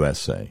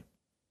USA.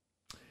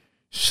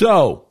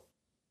 So,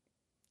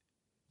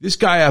 this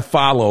guy I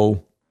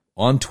follow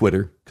on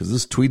Twitter, because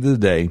this is tweet of the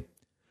day,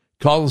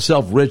 calls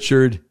himself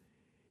Richard.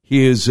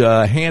 His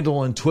handle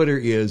on Twitter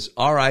is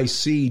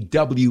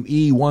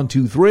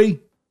RICWE123.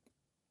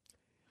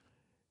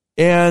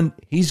 And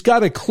he's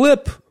got a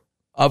clip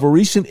of a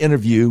recent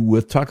interview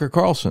with Tucker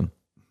Carlson.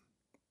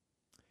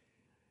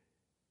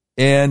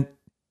 And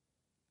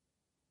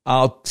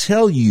I'll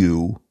tell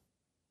you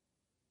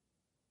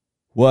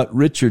what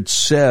Richard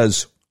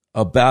says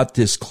about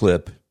this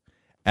clip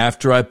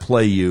after I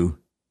play you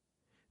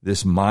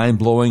this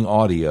mind-blowing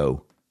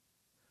audio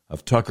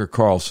of Tucker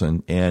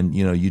Carlson. And,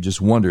 you know, you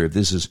just wonder if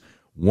this is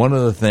one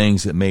of the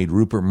things that made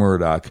Rupert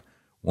Murdoch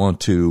want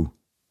to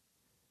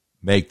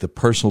make the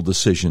personal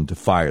decision to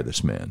fire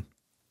this man.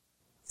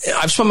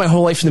 I've spent my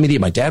whole life in the media.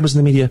 My dad was in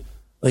the media.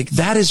 Like,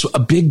 that is a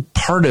big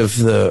part of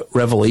the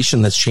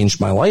revelation that's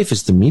changed my life,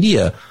 is the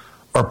media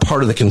are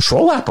part of the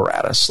control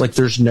apparatus. Like,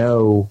 there's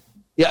no...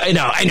 Yeah,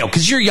 I know,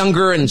 because you're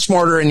younger and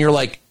smarter and you're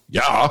like,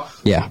 yeah.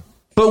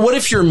 But what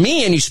if you're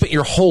me and you spent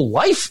your whole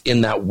life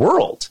in that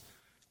world?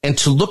 And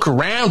to look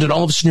around and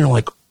all of a sudden you're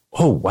like,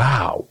 oh,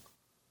 wow.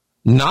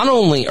 Not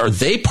only are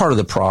they part of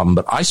the problem,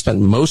 but I spent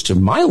most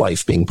of my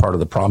life being part of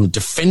the problem,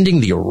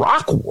 defending the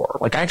Iraq War.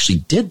 Like, I actually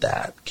did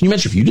that. Can you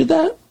imagine if you did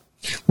that?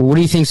 Well, what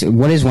do you think?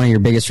 What is one of your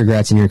biggest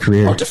regrets in your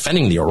career? Oh,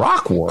 defending the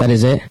Iraq War. That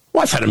is it?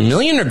 Well, I've had a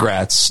million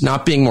regrets,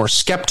 not being more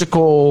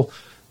skeptical,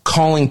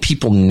 calling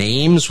people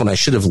names when I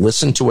should have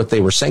listened to what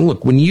they were saying.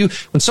 Look, when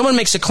someone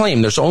makes a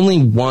claim, there's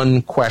only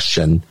one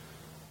question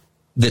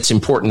that's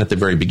important at the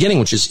very beginning,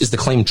 which is the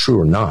claim true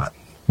or not?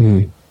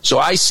 So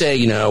I say,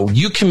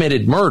 you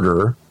committed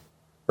murder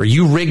or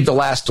you rigged the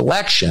last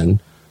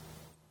election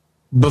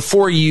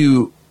before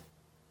you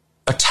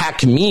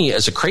attack me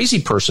as a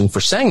crazy person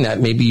for saying that.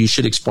 Maybe you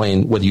should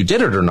explain whether you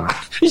did it or not.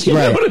 You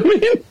know what I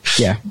mean?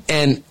 Yeah.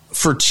 And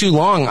for too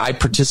long, I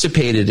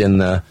participated in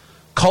the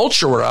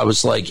culture where I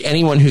was like,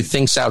 anyone who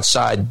thinks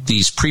outside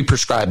these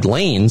pre-prescribed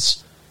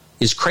lanes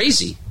is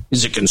crazy,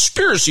 is a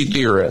conspiracy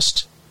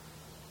theorist.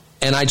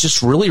 And I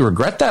just really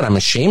regret that. I'm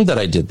ashamed that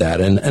I did that.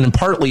 And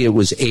partly it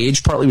was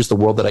age, partly it was the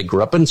world that I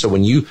grew up in. So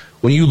when you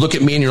look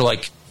at me and you're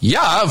like,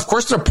 yeah, of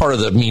course they're part of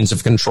the means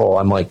of control,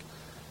 I'm like,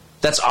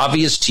 that's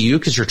obvious to you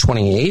because you're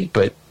 28,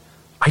 but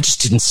I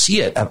just didn't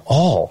see it at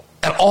all.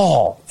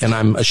 And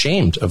I'm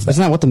ashamed of that.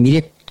 Isn't that what the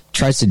media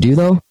tries to do,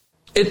 though?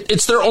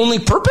 It's their only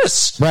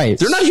purpose. Right.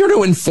 They're not here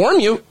to inform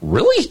you.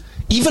 Really?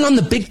 Even on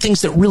the big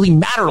things that really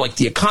matter, like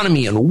the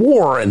economy and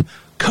war and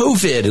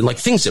COVID and like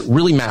things that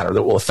really matter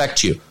that will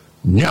affect you.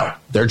 No,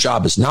 their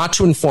job is not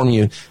to inform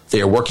you.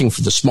 They are working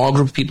for the small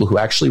group of people who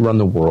actually run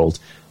the world.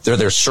 They're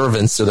their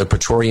servants. They're their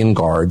Praetorian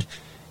Guard.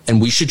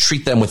 And we should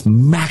treat them with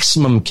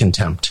maximum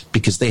contempt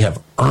because they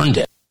have earned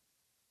it.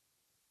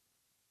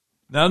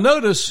 Now,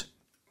 notice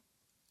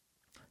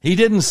he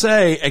didn't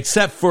say,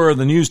 except for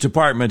the news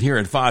department here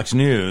at Fox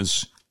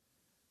News,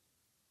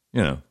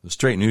 the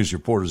straight news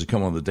reporters that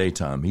come on the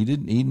daytime.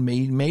 He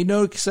made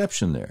no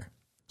exception there.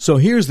 So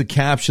here's the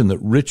caption that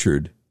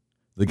Richard,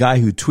 the guy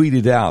who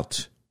tweeted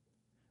out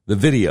the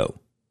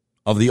video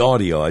of the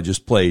audio I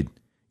just played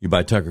you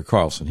by Tucker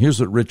Carlson.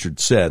 Here's what Richard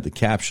said, the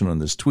caption on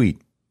this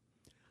tweet.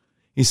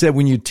 He said,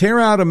 when you tear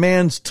out a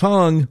man's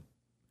tongue,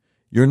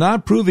 you're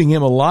not proving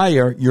him a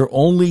liar. You're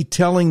only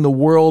telling the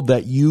world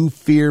that you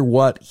fear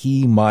what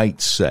he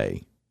might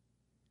say.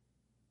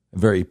 A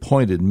very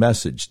pointed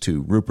message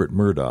to Rupert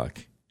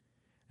Murdoch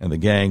and the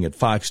gang at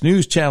Fox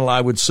News Channel,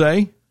 I would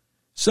say.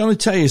 So let me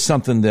tell you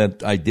something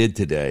that I did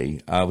today.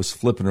 I was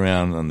flipping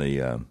around on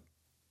the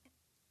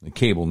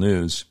cable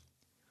news.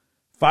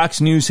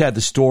 Fox News had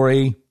the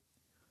story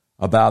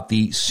about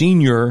the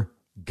senior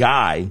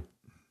guy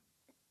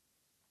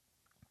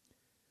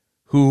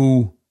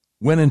who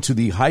went into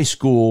the high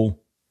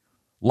school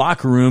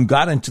locker room,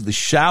 got into the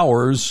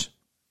showers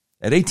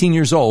at 18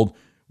 years old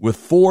with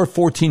 4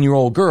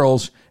 14-year-old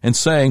girls and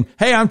saying,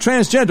 hey, I'm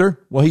transgender.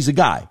 Well, he's a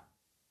guy.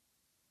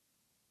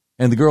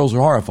 And the girls are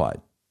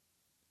horrified.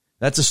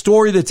 That's a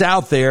story that's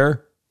out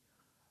there.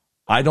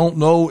 I don't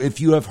know if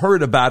you have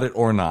heard about it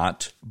or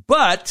not,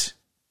 but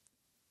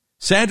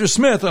Sandra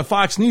Smith of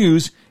Fox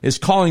News is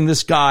calling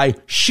this guy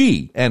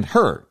she and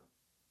her,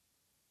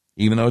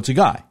 even though it's a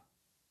guy.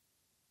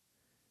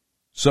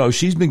 So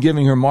she's been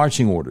giving her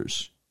marching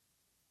orders.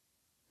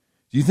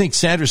 Do you think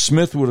Sandra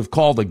Smith would have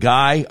called a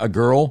guy a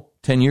girl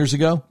 10 years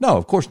ago? No,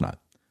 of course not.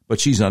 But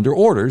she's under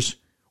orders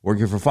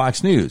working for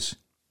Fox News.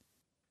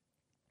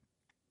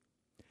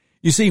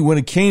 You see, when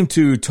it came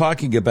to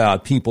talking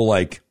about people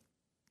like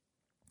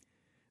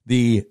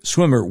the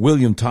swimmer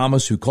William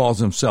Thomas, who calls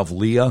himself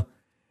Leah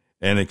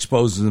and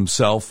exposes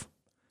himself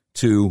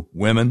to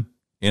women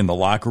in the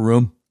locker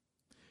room,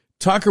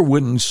 Tucker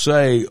wouldn't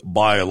say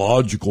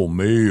biological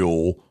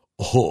male,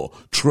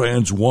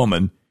 trans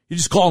woman. He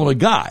just called him a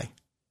guy.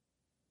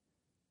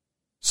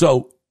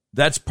 So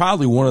that's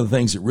probably one of the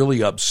things that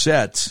really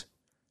upsets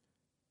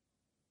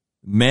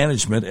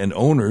management and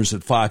owners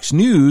at Fox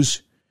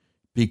News,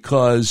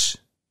 because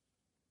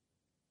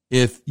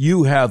if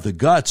you have the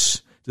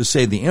guts to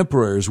say the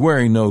emperor is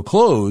wearing no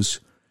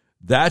clothes,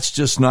 that's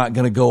just not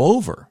going to go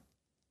over.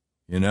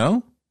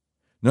 No.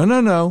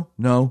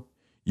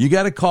 You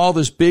got to call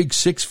this big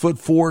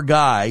 6'4"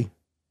 guy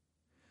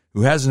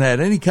who hasn't had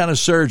any kind of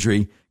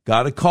surgery,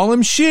 got to call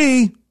him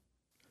she.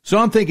 So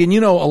I'm thinking,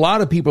 a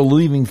lot of people are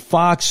leaving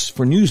Fox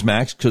for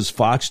Newsmax because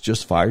Fox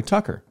just fired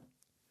Tucker.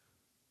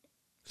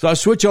 So I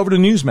switch over to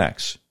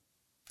Newsmax.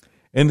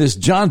 And this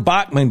John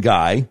Bachman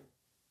guy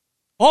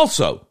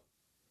also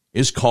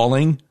is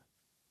calling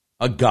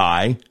a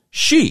guy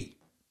she.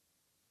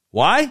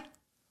 Why?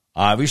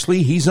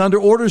 Obviously, he's under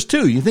orders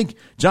too. You think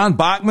John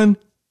Bachman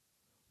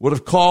would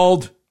have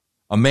called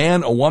a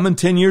man a woman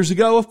 10 years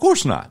ago? Of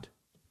course not.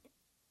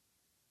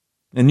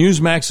 And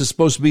Newsmax is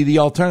supposed to be the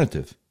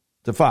alternative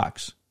to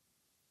Fox.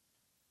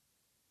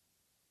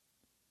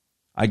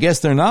 I guess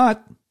they're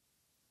not.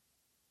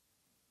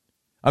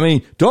 I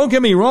mean, don't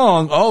get me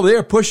wrong. Oh,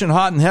 they're pushing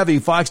hot and heavy.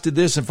 Fox did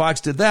this and Fox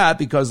did that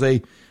because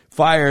they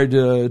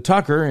fired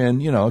Tucker,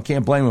 and, I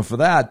can't blame them for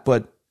that.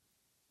 But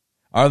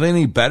are they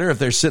any better if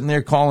they're sitting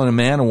there calling a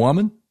man a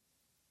woman?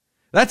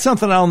 That's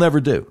something I'll never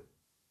do.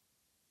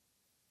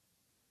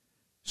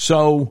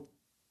 So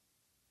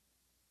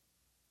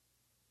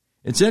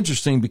it's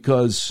interesting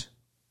because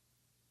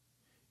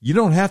you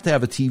don't have to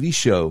have a TV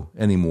show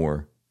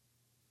anymore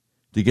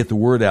to get the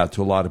word out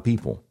to a lot of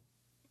people.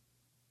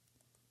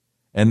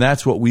 And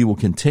that's what we will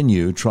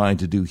continue trying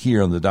to do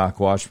here on the Doc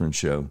Washburn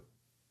Show.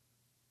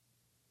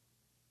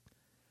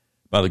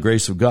 By the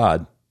grace of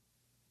God,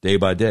 day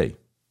by day.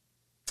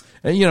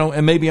 And,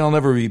 and maybe I'll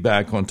never be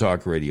back on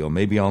talk radio.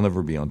 Maybe I'll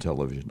never be on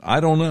television.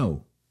 I don't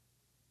know.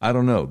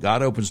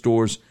 God opens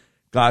doors,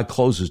 God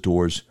closes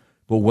doors.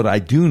 But what I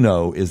do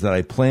know is that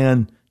I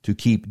plan to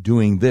keep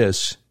doing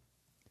this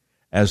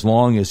as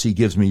long as he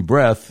gives me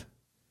breath,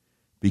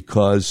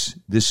 because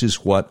this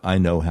is what I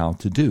know how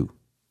to do.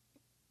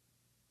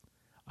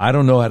 I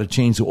don't know how to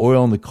change the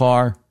oil in the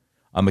car.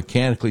 I'm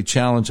mechanically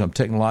challenged. I'm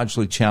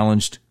technologically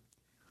challenged.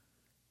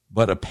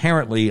 But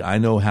apparently I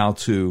know how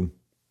to,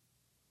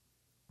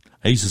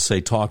 I used to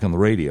say talk on the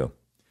radio.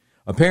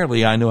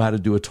 Apparently I know how to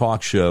do a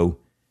talk show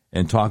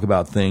and talk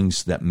about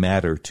things that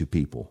matter to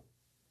people.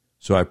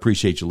 So I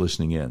appreciate you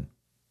listening in.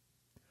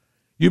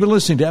 You've been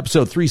listening to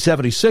episode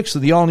 376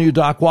 of the all-new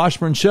Doc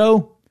Washburn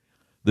Show.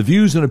 The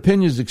views and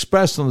opinions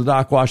expressed on the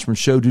Doc Washburn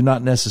Show do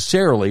not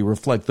necessarily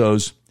reflect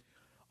those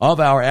of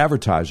our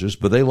advertisers,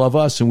 but they love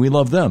us and we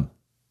love them.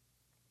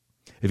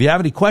 If you have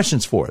any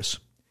questions for us,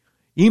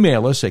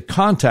 email us at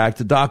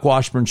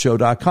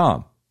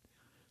contact@docwashburnshow.com.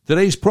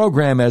 Today's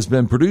program has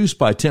been produced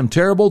by Tim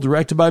Terrible,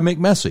 directed by Mick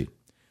Messy.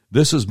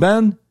 This has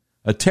been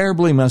a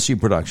Terribly Messy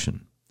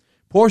production.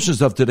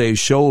 Portions of today's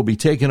show will be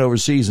taken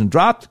overseas and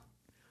dropped.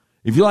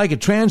 If you like a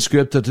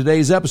transcript of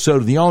today's episode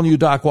of the all-new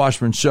Doc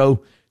Washburn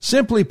Show,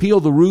 simply peel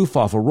the roof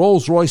off a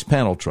Rolls-Royce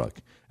panel truck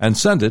and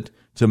send it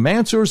to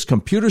Mansour's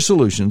Computer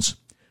Solutions,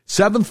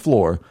 7th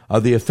floor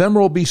of the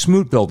Ephemeral B.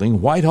 Smoot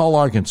Building, Whitehall,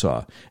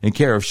 Arkansas, in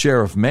care of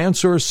Sheriff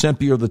Mansour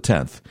Sempier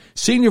X,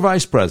 Senior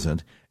Vice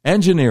President,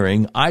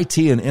 Engineering, IT,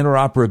 and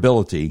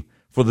Interoperability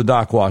for the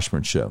Doc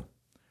Washburn Show.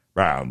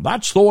 And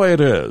that's the way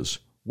it is.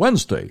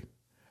 Wednesday,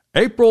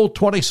 April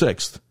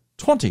 26th,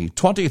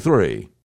 2023.